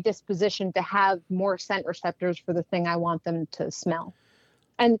predisposition to have more scent receptors for the thing I want them to smell.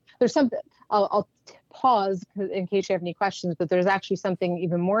 And there's something, I'll pause in case you have any questions, but there's actually something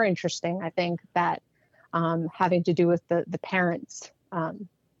even more interesting, I think, that having to do with the parents and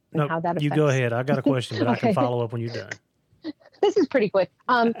how that affects. You go ahead. I got a question, but okay. I can follow up when you're done. This is pretty quick.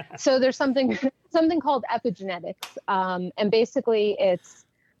 So there's something called epigenetics. And basically it's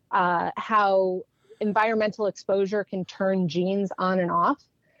how environmental exposure can turn genes on and off.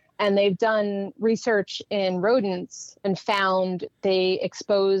 And they've done research in rodents and found they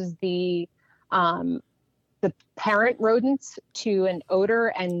expose the parent rodents to an odor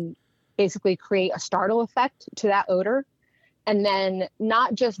and basically create a startle effect to that odor. And then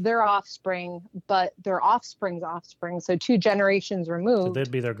not just their offspring, but their offspring's offspring. So 2 generations removed. So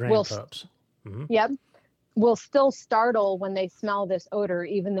they'd be their grandpups. Mm-hmm. Yep. Will still startle when they smell this odor,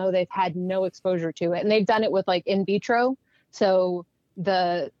 even though they've had no exposure to it. And they've done it with like in vitro. So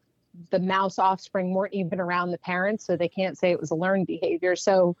the mouse offspring weren't even around the parents, so they can't say it was a learned behavior.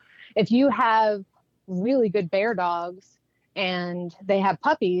 So if you have really good bear dogs and they have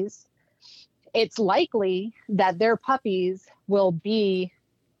puppies, it's likely that their puppies will be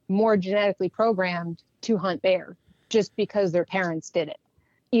more genetically programmed to hunt bear just because their parents did it,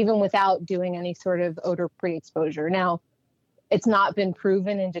 even without doing any sort of odor pre-exposure. Now, it's not been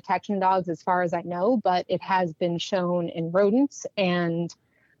proven in detection dogs as far as I know, but it has been shown in rodents, and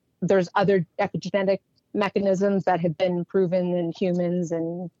there's other epigenetic mechanisms that have been proven in humans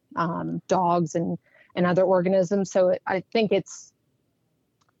and dogs and other organisms. So I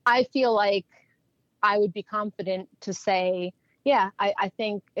feel like I would be confident to say, yeah, I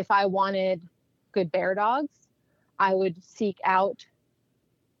think if I wanted good bear dogs, I would seek out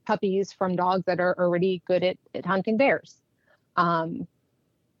puppies from dogs that are already good at hunting bears.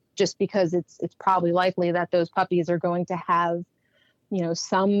 Just because it's probably likely that those puppies are going to have,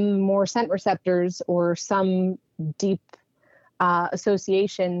 some more scent receptors or some deep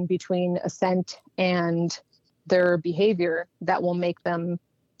association between a scent and their behavior that will make them,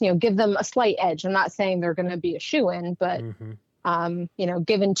 give them a slight edge. I'm not saying they're going to be a shoo-in, but,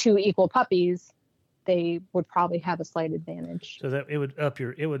 given 2 equal puppies, they would probably have a slight advantage. So that it would up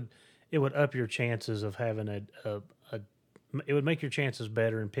your chances of having it would make your chances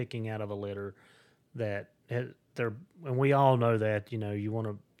better in picking out of a litter that they're, and we all know that, you want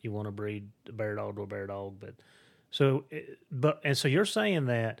to breed a bear dog to a bear dog, so you're saying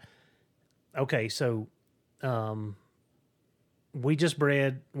that, okay, so, we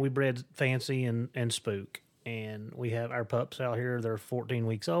bred Fancy and Spook, and we have our pups out here. They're 14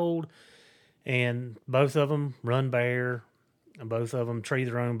 weeks old, and both of them run bear, and both of them tree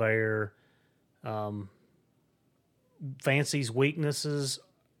their own bear. Fancy's weaknesses,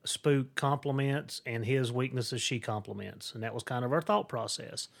 Spook complements, and his weaknesses, she complements. And that was kind of our thought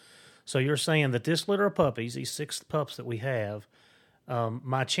process. So you're saying that this litter of puppies, these 6 pups that we have,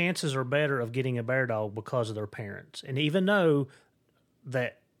 my chances are better of getting a bear dog because of their parents. And even though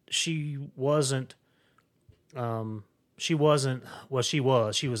that she was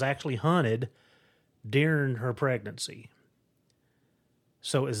actually hunted during her pregnancy.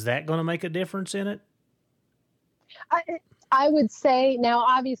 So is that going to make a difference in it? I would say now,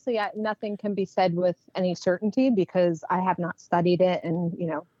 obviously, nothing can be said with any certainty because I have not studied it, and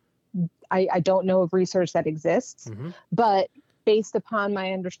I don't know of research that exists. Mm-hmm. But based upon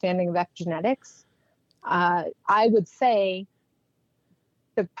my understanding of epigenetics, I would say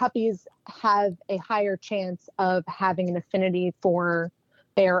the puppies have a higher chance of having an affinity for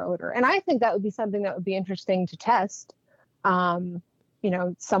bear odor, and I think that would be something that would be interesting to test.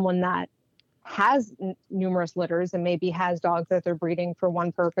 Someone that has numerous litters and maybe has dogs that they're breeding for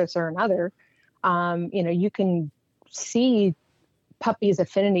one purpose or another, you can see puppies'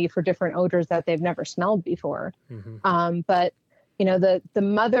 affinity for different odors that they've never smelled before. Mm-hmm. But the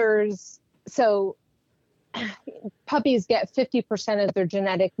mothers, so puppies get 50% of their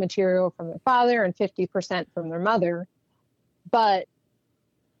genetic material from their father and 50% from their mother. But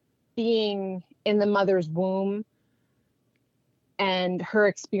being in the mother's womb and her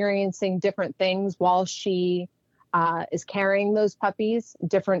experiencing different things while she is carrying those puppies,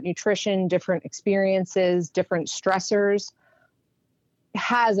 different nutrition, different experiences, different stressors,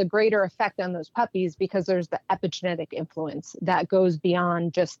 has a greater effect on those puppies because there's the epigenetic influence that goes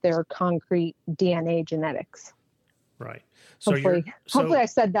beyond just their concrete DNA genetics. Right. So hopefully I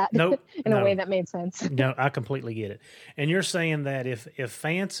said that in a way that made sense. No, I completely get it. And you're saying that if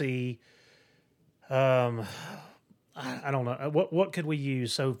Fancy, I don't know, what could we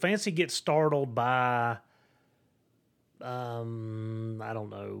use? So Fancy gets startled by, I don't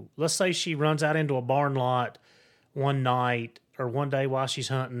know, let's say she runs out into a barn lot one night or one day while she's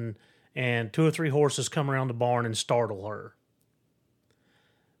hunting and 2 or 3 horses come around the barn and startle her.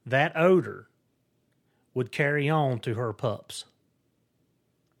 That odor would carry on to her pups.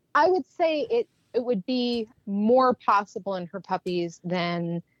 I would say it would be more possible in her puppies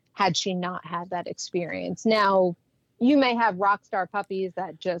than had she not had that experience. Now, you may have rock star puppies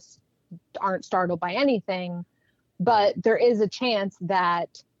that just aren't startled by anything, but there is a chance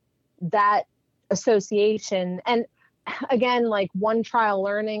that association, and again, like one trial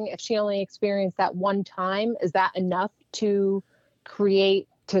learning, if she only experienced that one time, is that enough to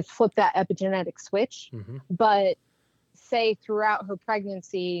flip that epigenetic switch? Mm-hmm. But say throughout her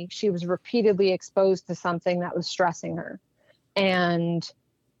pregnancy, she was repeatedly exposed to something that was stressing her. And,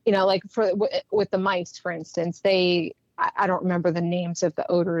 like with the mice, for instance, I don't remember the names of the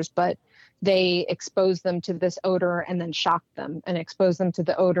odors, but they exposed them to this odor and then shocked them, and exposed them to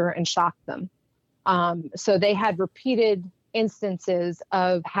the odor and shocked them. So they had repeated instances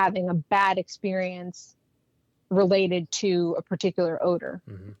of having a bad experience related to a particular odor.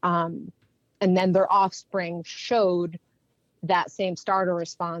 Mm-hmm. And then their offspring showed that same startle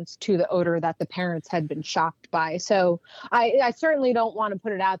response to the odor that the parents had been shocked by. So I certainly don't want to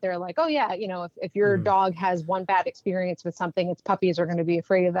put it out there like, oh yeah, if your dog has one bad experience with something, its puppies are going to be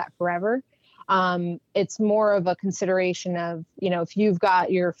afraid of that forever. It's more of a consideration of, if you've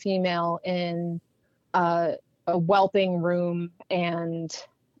got your female in a whelping room and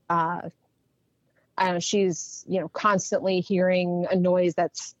she's constantly hearing a noise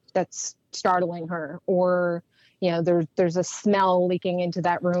that's startling her, or there's a smell leaking into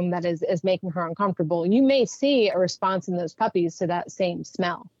that room that is making her uncomfortable, you may see a response in those puppies to that same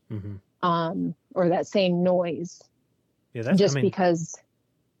smell. Mm-hmm. Or that same noise. Yeah, because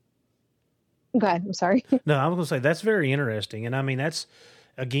go ahead, I'm sorry. No, I was going to say that's very interesting. And I mean, that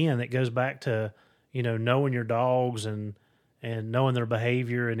goes back to, knowing your dogs and knowing their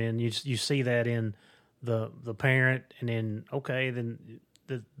behavior. And then you see that in the parent, and then,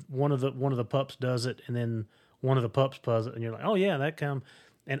 then one of the pups does it, and then one of the pups does it, and you're like, oh yeah, that come.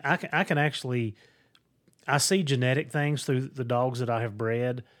 And I can actually, I see genetic things through the dogs that I have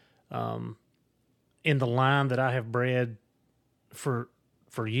bred, in the line that I have bred for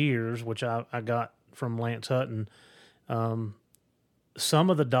years, which I got from Lance Hutton. Some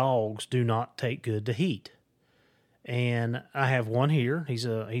of the dogs do not take good to heat. And I have one here.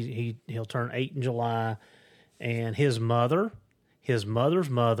 He'll turn 8 in July, and his mother's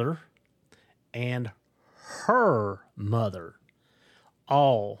mother, and her mother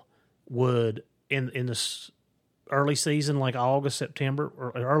all would in the early season, like August, September,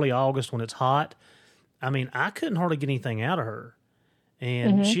 or early August when it's hot. I mean, I couldn't hardly get anything out of her,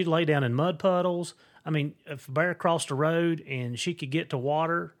 and she'd lay down in mud puddles. I mean, if a bear crossed the road and she could get to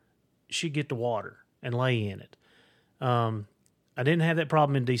water, she'd get to water and lay in it. I didn't have that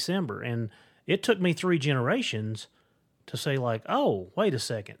problem in December, and it took me 3 generations to say, like, oh, wait a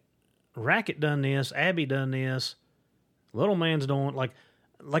second. Racket done this, Abby done this, little man's doing,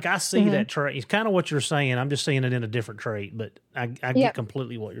 like I see that trait. It's kind of what you're saying. I'm just seeing it in a different trait, but I get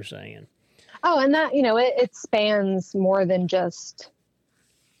completely what you're saying. Oh, and that, it spans more than just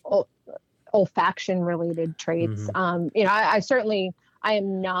olfaction related traits. You know, I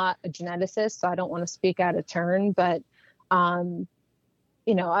am not a geneticist, so I don't want to speak out of turn, but,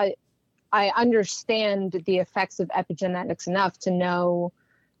 you know, I understand the effects of epigenetics enough to know,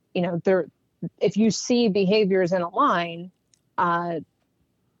 you know, if you see behaviors in a line,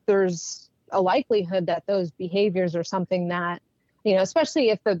 there's a likelihood that those behaviors are something that, you know, especially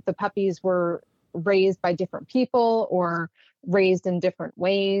if the puppies were raised by different people or raised in different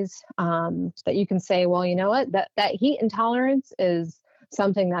ways, that you can say, well, you know what, that heat intolerance is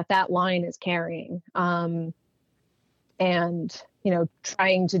something that line is carrying. And, you know,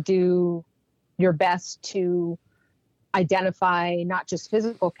 trying to do your best to identify not just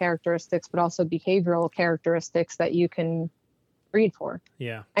physical characteristics, but also behavioral characteristics that you can breed for.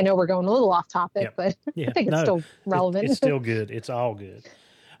 Yeah. I know we're going a little off topic, Yep. but I think it's still relevant. It's still good. It's all good.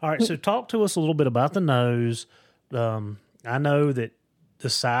 All right. So talk to us a little bit about the nose. I know that the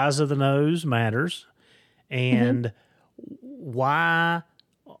size of the nose matters. And why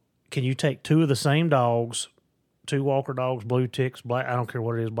can you take two of the same dogs, two Walker dogs, blue ticks, black, I don't care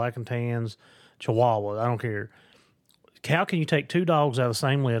what it is, black and tans, Chihuahua, I don't care. How can you take two dogs out of the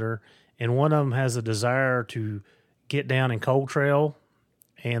same litter and one of them has a desire to get down in cold trail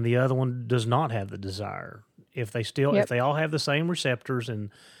and the other one does not have the desire? If they all have the same receptors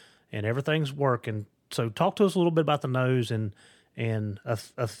and everything's working. So talk to us a little bit about the nose and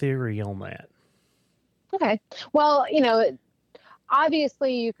a theory on that. Okay. Well, you know,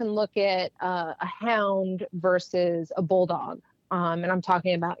 obviously you can look at a hound versus a bulldog. And I'm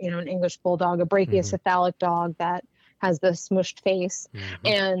talking about, you know, an English bulldog, a brachiocephalic dog that has the smushed face.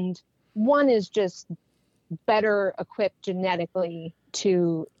 And one is just better equipped genetically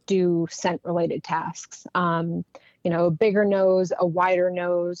to do scent related tasks. You know, a bigger nose, a wider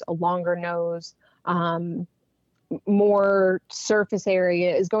nose, a longer nose, more surface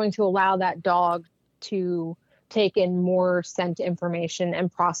area is going to allow that dog to take in more scent information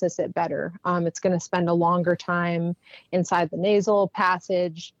and process it better. It's going to spend a longer time inside the nasal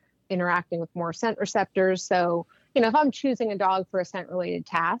passage, interacting with more scent receptors. So, you know, if I'm choosing a dog for a scent related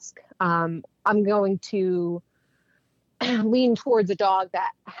task, I'm going to lean towards a dog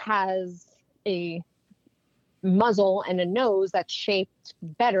that has a muzzle and a nose that's shaped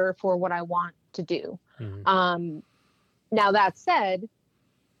better for what I want to do. Now that said,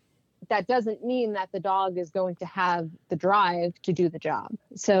 that doesn't mean that the dog is going to have the drive to do the job.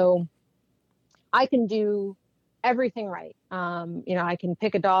 So I can do everything right. You know, I can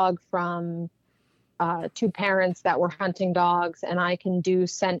pick a dog from two parents that were hunting dogs, and I can do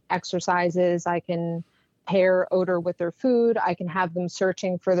scent exercises. I can pair odor with their food. I can have them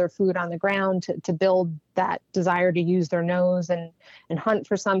searching for their food on the ground to build that desire to use their nose and hunt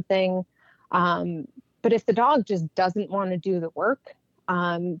for something. But if the dog just doesn't want to do the work,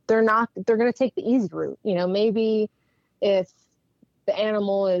 they're going to take the easy route. You know, maybe if the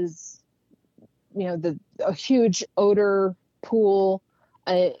animal is, you know, a huge odor pool,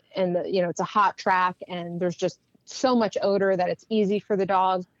 and you know, it's a hot track and there's just so much odor that it's easy for the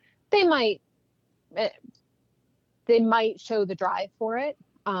dog, they might show the drive for it.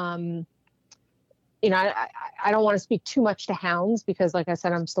 You know, I don't want to speak too much to hounds because, like I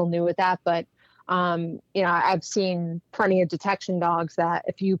said, I'm still new at that, but you know, I've seen plenty of detection dogs that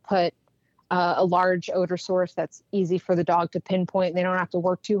if you put a large odor source that's easy for the dog to pinpoint, they don't have to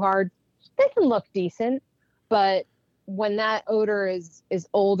work too hard, they can look decent. But when that odor is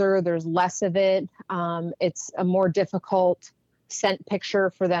older, there's less of it. It's a more difficult scent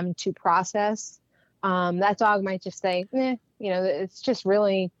picture for them to process. That dog might just say, you know, it's just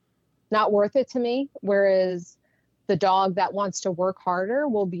really not worth it to me. Whereas the dog that wants to work harder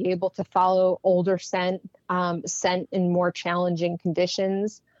will be able to follow older scent in more challenging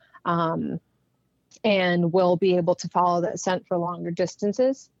conditions, and will be able to follow that scent for longer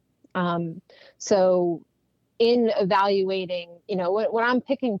distances. So in evaluating, you know, when I'm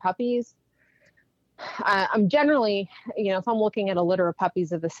picking puppies, I'm generally, you know, if I'm looking at a litter of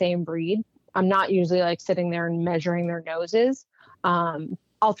puppies of the same breed, I'm not usually like sitting there and measuring their noses.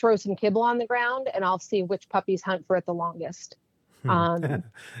 I'll throw some kibble on the ground and I'll see which puppies hunt for it the longest. That's,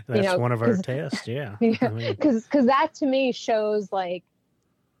 you know, one of our tests. Yeah. Because that to me shows, like,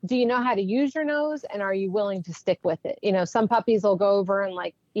 do you know how to use your nose and are you willing to stick with it? You know, some puppies will go over and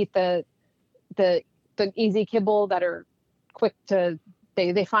like eat the easy kibble that are quick to,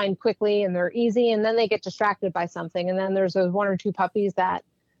 they find quickly and they're easy, and then they get distracted by something. And then there's those one or two puppies that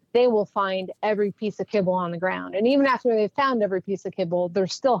they will find every piece of kibble on the ground. And even after they've found every piece of kibble, they're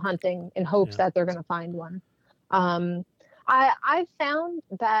still hunting in hopes that they're going to find one. I've found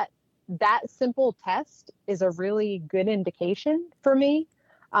that simple test is a really good indication for me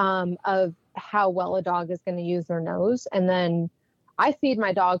of how well a dog is going to use their nose. And then I feed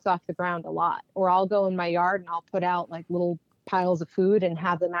my dogs off the ground a lot, or I'll go in my yard and I'll put out like little piles of food and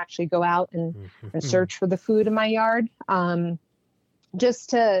have them actually go out and search for the food in my yard. Just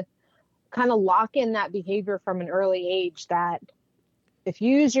to kind of lock in that behavior from an early age, that if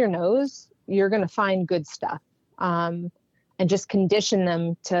you use your nose, you're going to find good stuff. And just condition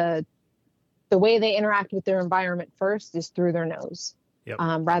them to the way they interact with their environment first is through their nose,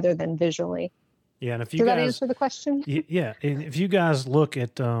 rather than visually. Yeah, and if you Does guys, that answer the question? Yeah, and if you guys look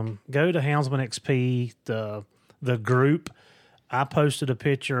at go to Houndsman XP, the group, I posted a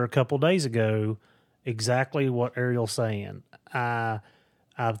picture a couple days ago, exactly what Ariel's saying. I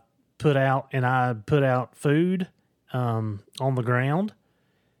put out food on the ground,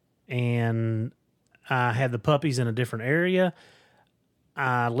 and I had the puppies in a different area.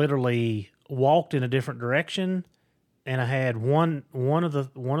 I literally walked in a different direction, and I had one of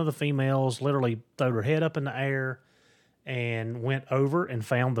the females literally throw her head up in the air and went over and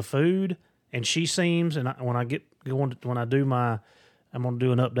found the food. And she seems, and when I do I'm going to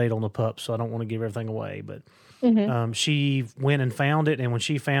do an update on the pups, so I don't want to give everything away. But she went and found it, and when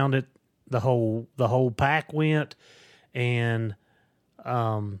she found it, the whole pack went, and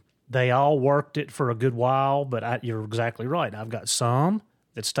they all worked it for a good while. But you're exactly right. I've got some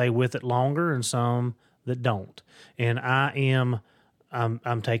that stay with it longer, and some that don't. And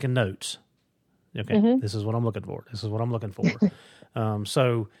I'm taking notes. Okay, This is what I'm looking for. This is what I'm looking for.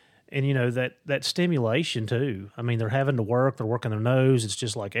 So. And, you know, that stimulation, too. I mean, they're having to work. They're working their nose. It's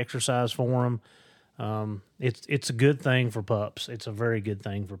just like exercise for them. It's a good thing for pups. It's a very good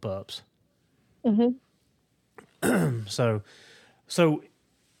thing for pups. So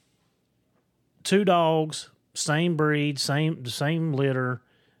 2 dogs, same breed, same litter,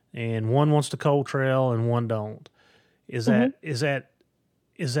 and one wants to cold trail and one don't. Is that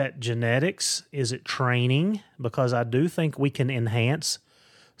genetics? Is it training? Because I do think we can enhance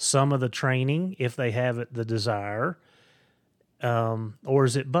some of the training if they have the desire, or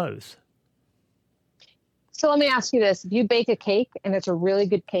is it both? So let me ask you this. If you bake a cake and it's a really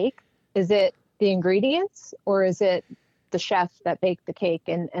good cake, is it the ingredients or is it the chef that baked the cake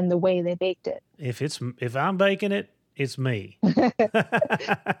and the way they baked it? If I'm baking it, it's me.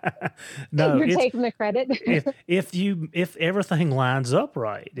 No, you're taking the credit. if everything lines up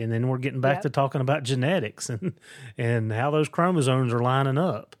right, and then we're getting back to talking about genetics and how those chromosomes are lining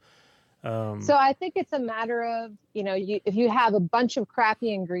up. So I think it's a matter of, if you have a bunch of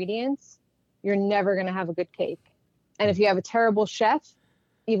crappy ingredients, you're never going to have a good cake. And if you have a terrible chef,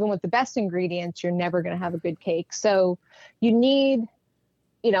 even with the best ingredients, you're never going to have a good cake. So you need,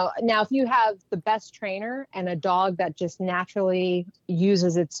 now if you have the best trainer and a dog that just naturally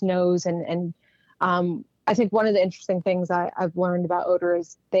uses its nose and I think one of the interesting things I've learned about odor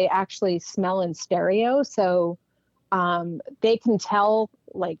is they actually smell in stereo. So they can tell,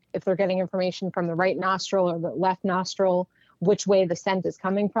 like, if they're getting information from the right nostril or the left nostril, which way the scent is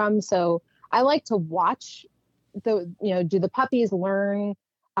coming from. So I like to watch do the puppies learn?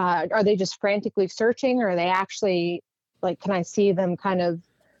 Are they just frantically searching, or are they actually, like, can I see them kind of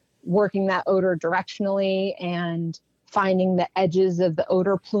working that odor directionally and finding the edges of the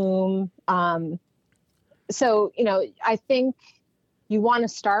odor plume? So, I think you want to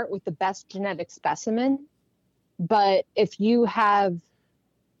start with the best genetic specimen, but if you have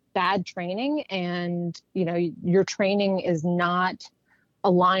bad training and, your training is not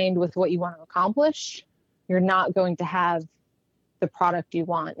aligned with what you want to accomplish, you're not going to have the product you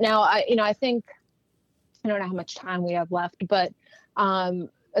want. Now, I think, I don't know how much time we have left, but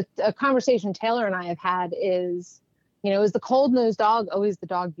a conversation Taylor and I have had is, is the cold-nosed dog always the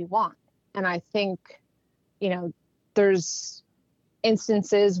dog you want? And I think, there's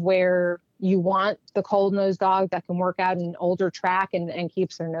instances where you want the cold-nosed dog that can work out an older track and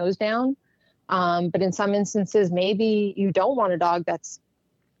keeps their nose down. But in some instances, maybe you don't want a dog that's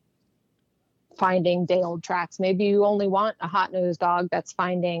finding day-old tracks. Maybe you only want a hot-nosed dog that's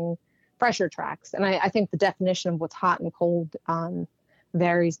finding fresher tracks. And I think the definition of what's hot and cold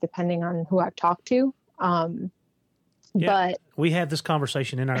varies depending on who I've talked to. But we have this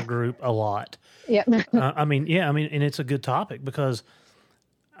conversation in our group a lot. Yeah. And it's a good topic because,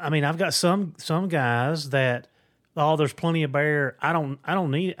 I've got some guys that, there's plenty of bear. I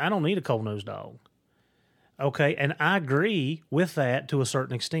don't need a cold-nosed dog. Okay, and I agree with that to a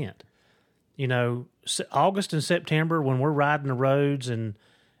certain extent. August and September, when we're riding the roads and,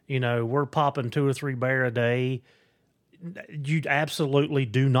 we're popping 2 or 3 bear a day, you absolutely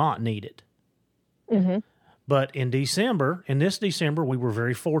do not need it. Mm-hmm. But in this December, we were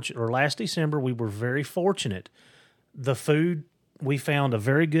very fortunate, or last December, we were very fortunate. The food we found a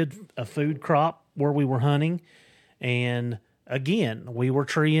very good food crop where we were hunting, and again,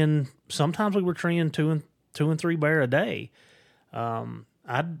 sometimes we were treeing two and three bear a day.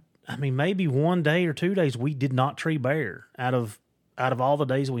 I mean, maybe one day or 2 days we did not tree bear out of all the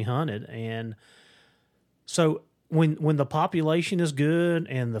days we hunted. And so when the population is good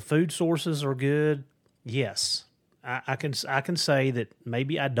and the food sources are good, yes, I can say that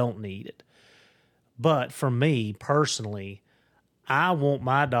maybe I don't need it. But for me personally, I want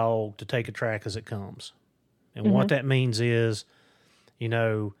my dog to take a track as it comes. And what that means is,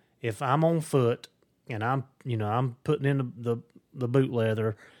 if I'm on foot and I'm putting in the boot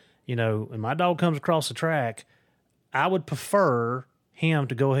leather, and my dog comes across the track, I would prefer him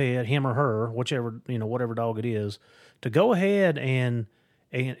to go ahead, him or her, whatever dog it is, to go ahead and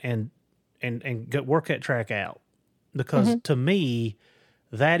go work that track out. Because to me,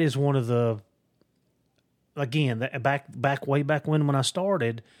 that is one of the, again, way back when I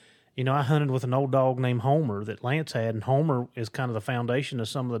started, I hunted with an old dog named Homer that Lance had, and Homer is kind of the foundation of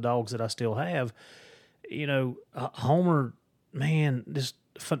some of the dogs that I still have. Homer, man,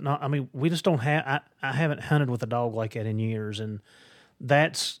 we just don't have. I haven't hunted with a dog like that in years, and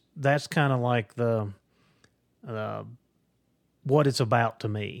that's kind of like the what it's about to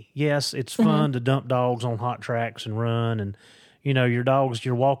me. Yes, it's fun to dump dogs on hot tracks and run, and your dogs.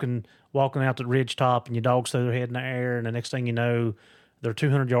 You're walking out the ridge top, and your dogs throw their head in the air, and the next thing you know, they're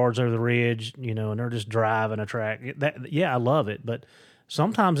 200 yards over the ridge, and they're just driving a track. I love it, but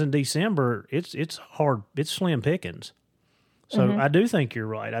sometimes in December, it's hard. It's slim pickings. So I do think you're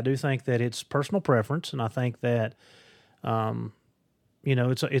right. I do think that it's personal preference, and I think that,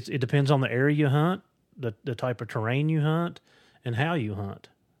 it depends on the area you hunt, the type of terrain you hunt, and how you hunt.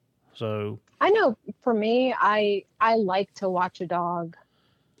 So I know for me, I like to watch a dog.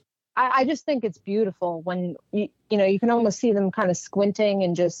 I just think it's beautiful when you can almost see them kind of squinting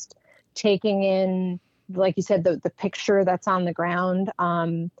and just taking in, like you said, the picture that's on the ground.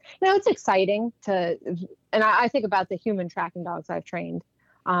 It's exciting and I think about the human tracking dogs I've trained.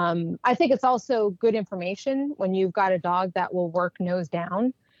 I think it's also good information when you've got a dog that will work nose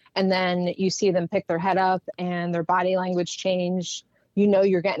down, and then you see them pick their head up and their body language change.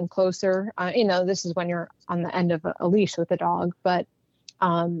 You're getting closer. This is when you're on the end of a leash with a dog. But,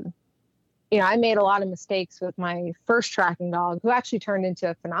 I made a lot of mistakes with my first tracking dog, who actually turned into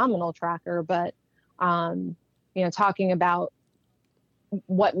a phenomenal tracker. But, talking about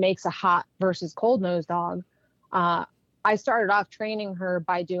what makes a hot versus cold nose dog, I started off training her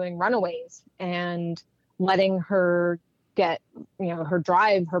by doing runaways and letting her get,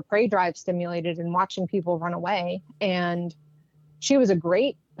 her prey drive stimulated and watching people run away. And she was a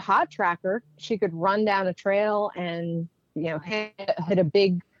great hot tracker. She could run down a trail and, hit a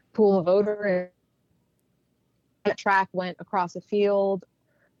big pool of odor. That track went across a field,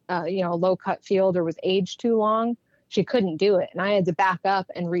 a low cut field, or was aged too long. She couldn't do it. And I had to back up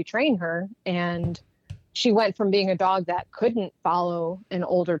and retrain her. And she went from being a dog that couldn't follow an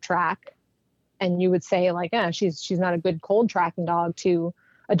older track, and you would say like, she's not a good cold tracking dog, to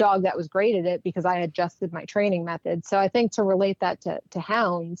a dog that was great at it because I adjusted my training method. So I think to relate that to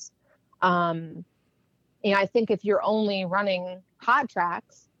hounds, I think if you're only running hot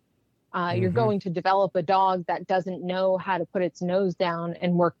tracks, you're going to develop a dog that doesn't know how to put its nose down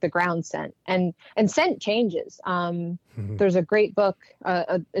and work the ground scent. And scent changes. There's a great book.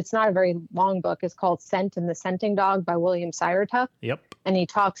 It's not a very long book. It's called Scent and the Scenting Dog by William Sirtuff. Yep. And he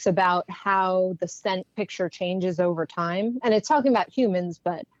talks about how the scent picture changes over time. And it's talking about humans,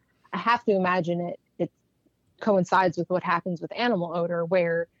 but I have to imagine it coincides with what happens with animal odor,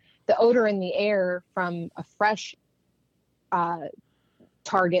 where the odor in the air from a fresh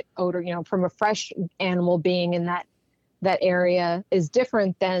target odor, from a fresh animal being in that area, is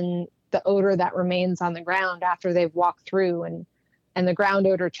different than the odor that remains on the ground after they've walked through, and the ground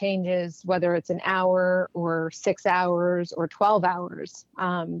odor changes whether it's an hour or 6 hours or 12 hours.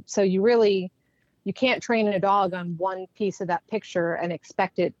 So you can't train a dog on one piece of that picture and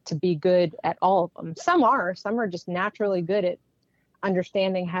expect it to be good at all of them. Some are just naturally good at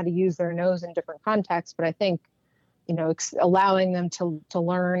understanding how to use their nose in different contexts, but I think allowing them to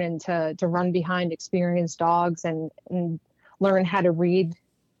learn and to run behind experienced dogs and learn how to read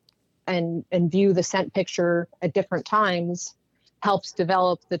and view the scent picture at different times helps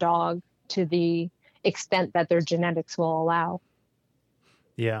develop the dog to the extent that their genetics will allow.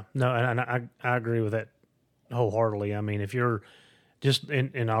 Yeah, no, and I agree with that wholeheartedly. I mean, if you're just,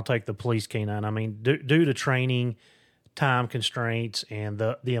 and I'll take the police canine, I mean, due to training, time constraints, and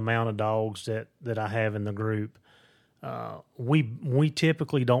the amount of dogs that I have in the group, we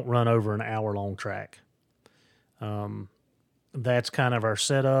typically don't run over an hour-long track. that's kind of our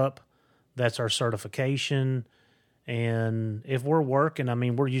setup. That's our certification. And if we're working, I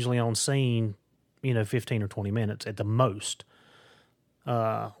mean, we're usually on scene, 15 or 20 minutes at the most.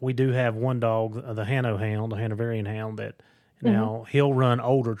 We do have one dog, the Hano Hound, the Hanoverian Hound, that now he'll run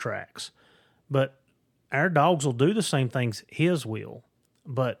older tracks. But our dogs will do the same things his will,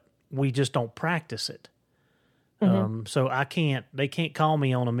 but we just don't practice it. So they can't call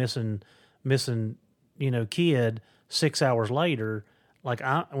me on a missing, kid 6 hours later. Like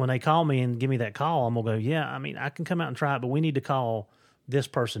when they call me and give me that call, I'm going to go, yeah, I mean, I can come out and try it, but we need to call this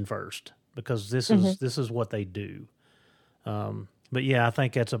person first because this is what they do. But yeah, I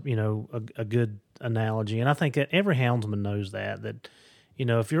think that's a good analogy. And I think that every houndsman knows that,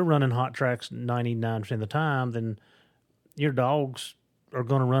 if you're running hot tracks 99% of the time, then your dogs are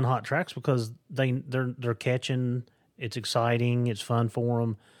going to run hot tracks because they're catching. It's exciting. It's fun for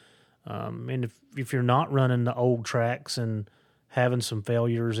them. And if you're not running the old tracks and having some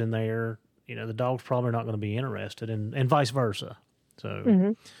failures in there, the dog's probably not going to be interested, and vice versa.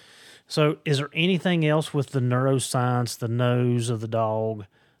 So, So is there anything else with the neuroscience, the nose of the dog,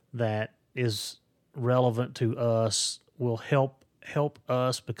 that is relevant to us, will help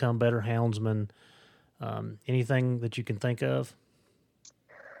us become better houndsmen? Anything that you can think of?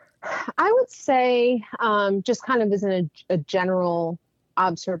 I would say, just kind of as a general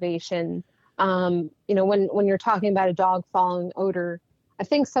observation, when you're talking about a dog following odor, I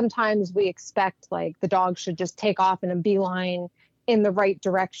think sometimes we expect like the dog should just take off in a beeline in the right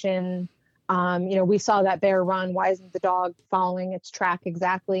direction. We saw that bear run. Why isn't the dog following its track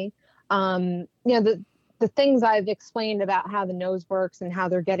exactly? The things I've explained about how the nose works and how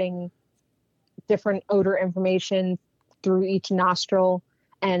they're getting different odor information through each nostril.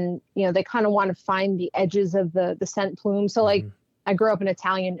 And, they kind of want to find the edges of the scent plume. So like I grew up in an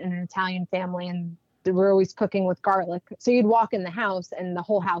Italian family, and they were always cooking with garlic. So you'd walk in the house and the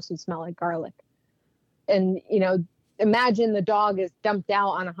whole house would smell like garlic. And, imagine the dog is dumped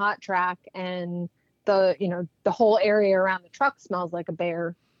out on a hot track and the whole area around the truck smells like a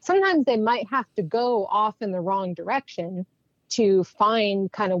bear. Sometimes they might have to go off in the wrong direction to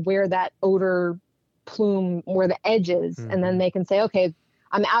find kind of where that odor plume, where the edge is. And then they can say, okay,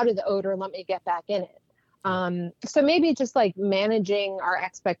 I'm out of the odor. Let me get back in it. So maybe just like managing our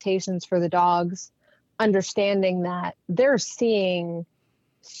expectations for the dogs, understanding that they're seeing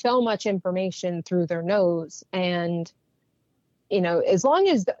so much information through their nose. And, as long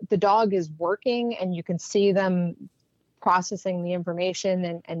as the dog is working and you can see them processing the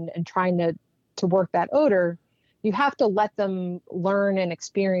information and trying to work that odor, you have to let them learn and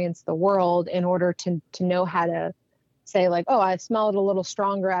experience the world in order to know how to say like, oh, I smell it a little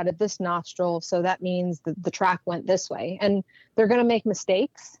stronger out of this nostril, so that means the track went this way. And they're going to make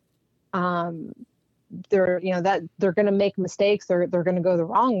mistakes. They're going to make mistakes. They're going to go the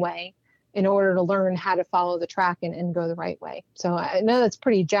wrong way in order to learn how to follow the track and go the right way. So I know that's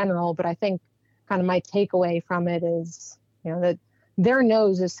pretty general, but I think kind of my takeaway from it is, that their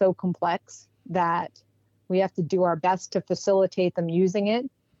nose is so complex that we have to do our best to facilitate them using it.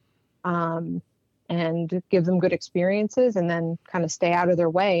 And give them good experiences, and then kind of stay out of their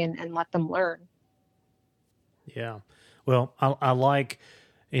way and let them learn. Yeah. Well, I like,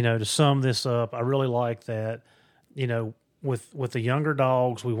 to sum this up, I really like that, with the younger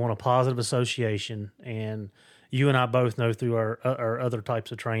dogs, we want a positive association. And you and I both know through our other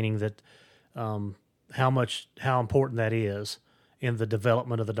types of training that how important that is in the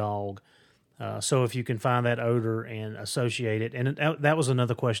development of the dog. So if you can find that odor and associate it, and that was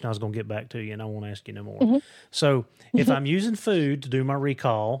another question I was going to get back to you, and I won't ask you no more. So if I'm using food to do my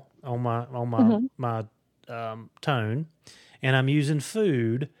recall on my tone, and I'm using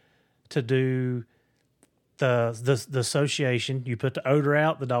food to do the association, you put the odor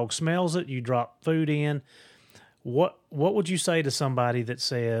out, the dog smells it, you drop food in. What would you say to somebody that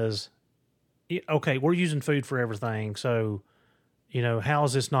says, okay, we're using food for everything, so how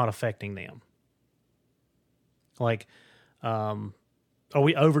is this not affecting them? Like, are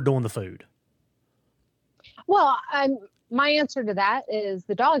we overdoing the food? Well, my answer to that is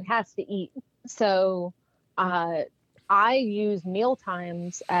the dog has to eat. So I use meal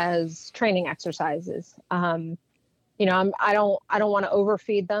times as training exercises. I don't want to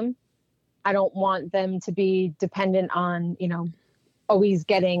overfeed them. I don't want them to be dependent on, always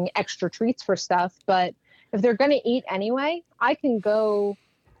getting extra treats for stuff. But if they're going to eat anyway, I can go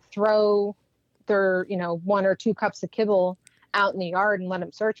throw their, 1 or 2 cups of kibble out in the yard and let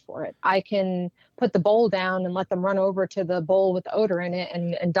them search for it. I can put the bowl down and let them run over to the bowl with the odor in it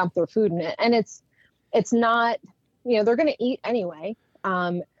and dump their food in it. And it's not, they're going to eat anyway.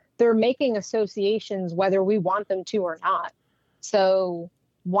 They're making associations whether we want them to or not. So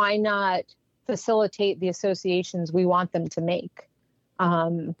why not facilitate the associations we want them to make?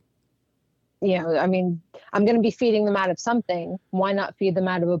 You know, I mean, I'm going to be feeding them out of something. Why not feed them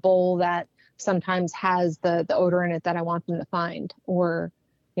out of a bowl that sometimes has the odor in it that I want them to find? Or,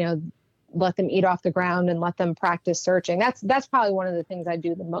 you know, let them eat off the ground and let them practice searching. That's probably one of the things I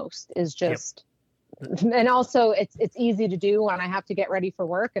do the most is just, and also it's easy to do when I have to get ready for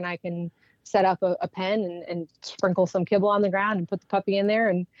work, and I can set up a pen and sprinkle some kibble on the ground and put the puppy in there,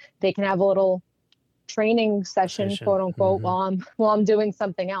 and they can have a little training session, quote unquote, while I'm doing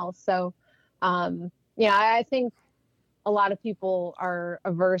something else. So, yeah, I think a lot of people are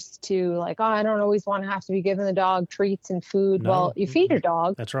averse to like, oh, I don't always want to have to be giving the dog treats and food. No. Well, you feed your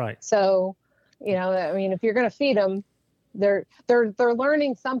dog. That's right. So, you know, I mean, if you're going to feed them, they're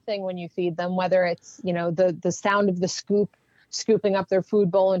learning something when you feed them, whether it's, you know, the sound of the scooping up their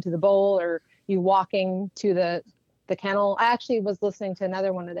food bowl into the bowl, or you walking to the kennel. I actually was listening to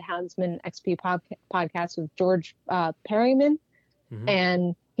another one of the Houndsman XP podcasts with George Perryman. Mm-hmm.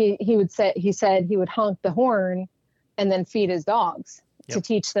 And he said he would honk the horn and then feed his dogs to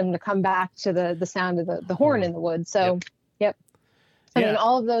teach them to come back to the sound of the horn in the woods. So, I mean,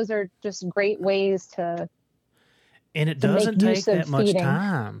 all of those are just great ways to. And it doesn't take that much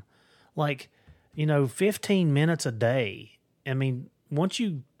time. Like, you know, 15 minutes a day. I mean, once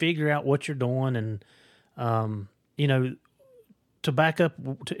you figure out what you're doing and, you know, to back up,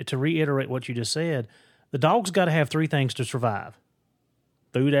 to reiterate what you just said, the dog's got to have three things to survive: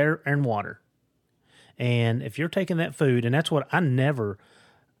 food, air, and water. And if you're taking that food, and that's what I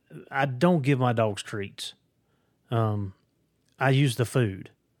don't give my dogs treats. I use the food.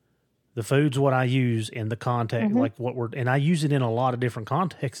 The food's what I use in the context, like and I use it in a lot of different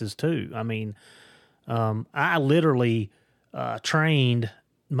contexts too. I mean, I literally trained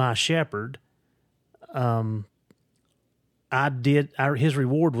my shepherd. His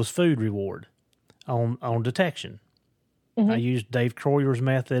reward was food reward on detection. I used Dave Croyer's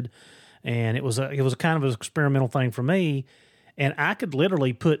method, and it was a kind of an experimental thing for me. And I could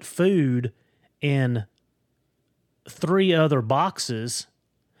literally put food in 3 other boxes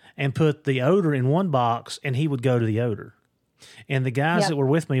and put the odor in one box, and he would go to the odor. And the guys that were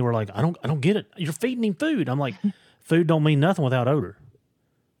with me were like, I don't get it. You're feeding him food. I'm like, food don't mean nothing without odor.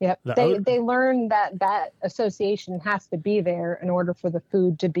 Yep. They learn that association has to be there in order for the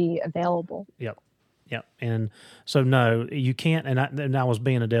food to be available. Yep. And so, no, you can't. And I was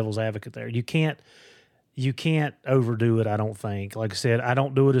being a devil's advocate there. You can't overdo it. I don't think. Like I said, I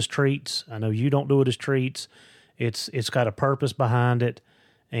don't do it as treats. I know you don't do it as treats. It's got a purpose behind it.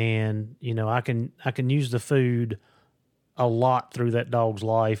 And, you know, I can use the food a lot through that dog's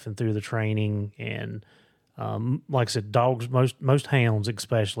life and through the training. And like I said, dogs, most hounds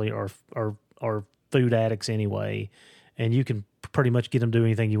especially are food addicts anyway. And you can pretty much get them to do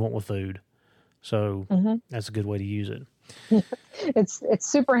anything you want with food. So that's a good way to use it. It's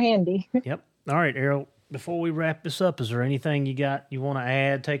super handy. Yep. All right, Ariel, before we wrap this up, is there anything you want to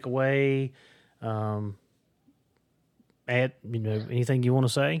add, take away, anything you want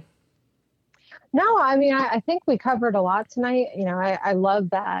to say? No, I mean, I think we covered a lot tonight. You know, I love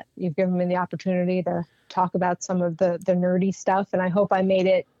that you've given me the opportunity to talk about some of the nerdy stuff, and I hope I made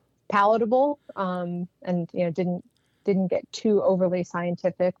it palatable, and, you know, didn't get too overly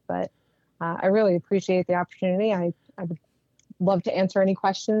scientific, but I really appreciate the opportunity. I would love to answer any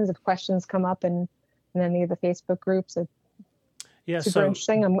questions if questions come up in any of the Facebook groups. It's super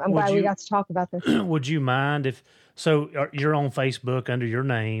interesting. I'm glad we got to talk about this. Would you mind you're on Facebook under your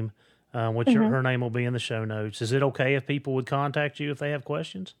name, her name will be in the show notes. Is it okay if people would contact you if they have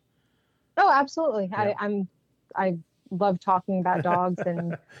questions? Oh, absolutely. Yeah. I love talking about dogs,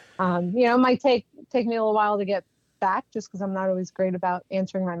 and you know, it might take me a little while to get back just because I'm not always great about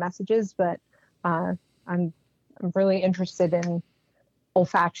answering my messages, but I'm really interested in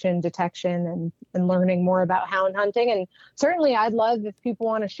olfaction detection and learning more about hound hunting. And certainly I'd love if people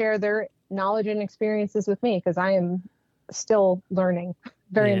want to share their knowledge and experiences with me, because I am still learning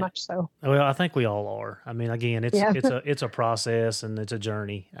very much so. Well, I think we all are. I mean, again, it's a process and it's a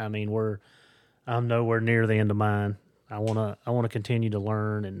journey. I mean, I'm nowhere near the end of mine. I want to continue to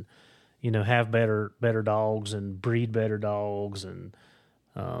learn and, you know, have better dogs and breed better dogs. And,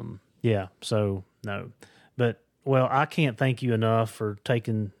 so no, but well, I can't thank you enough for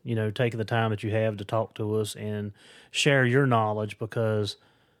taking the time that you have to talk to us and share your knowledge, because,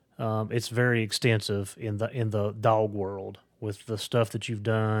 it's very extensive in the dog world with the stuff that you've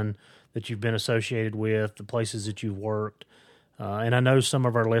done, that you've been associated with, the places that you've worked. And I know some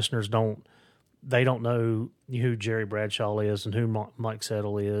of our listeners don't know who Jerry Bradshaw is and who Mike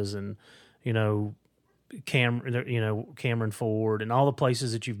Settle is. And, you know, Cameron Ford and all the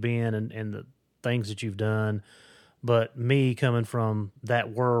places that you've been and the things that you've done. But me coming from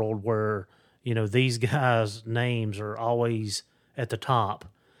that world where, these guys' names are always at the top,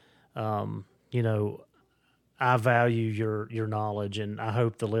 I value your knowledge, and I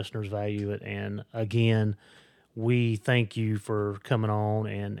hope the listeners value it. And again, we thank you for coming on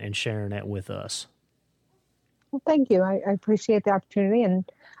and sharing that with us. Well, thank you. I appreciate the opportunity, and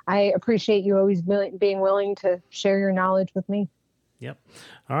I appreciate you always being willing to share your knowledge with me. Yep.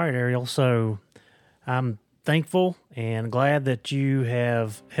 All right, Ariel. So I'm thankful and glad that you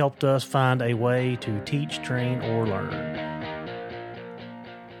have helped us find a way to teach, train, or learn.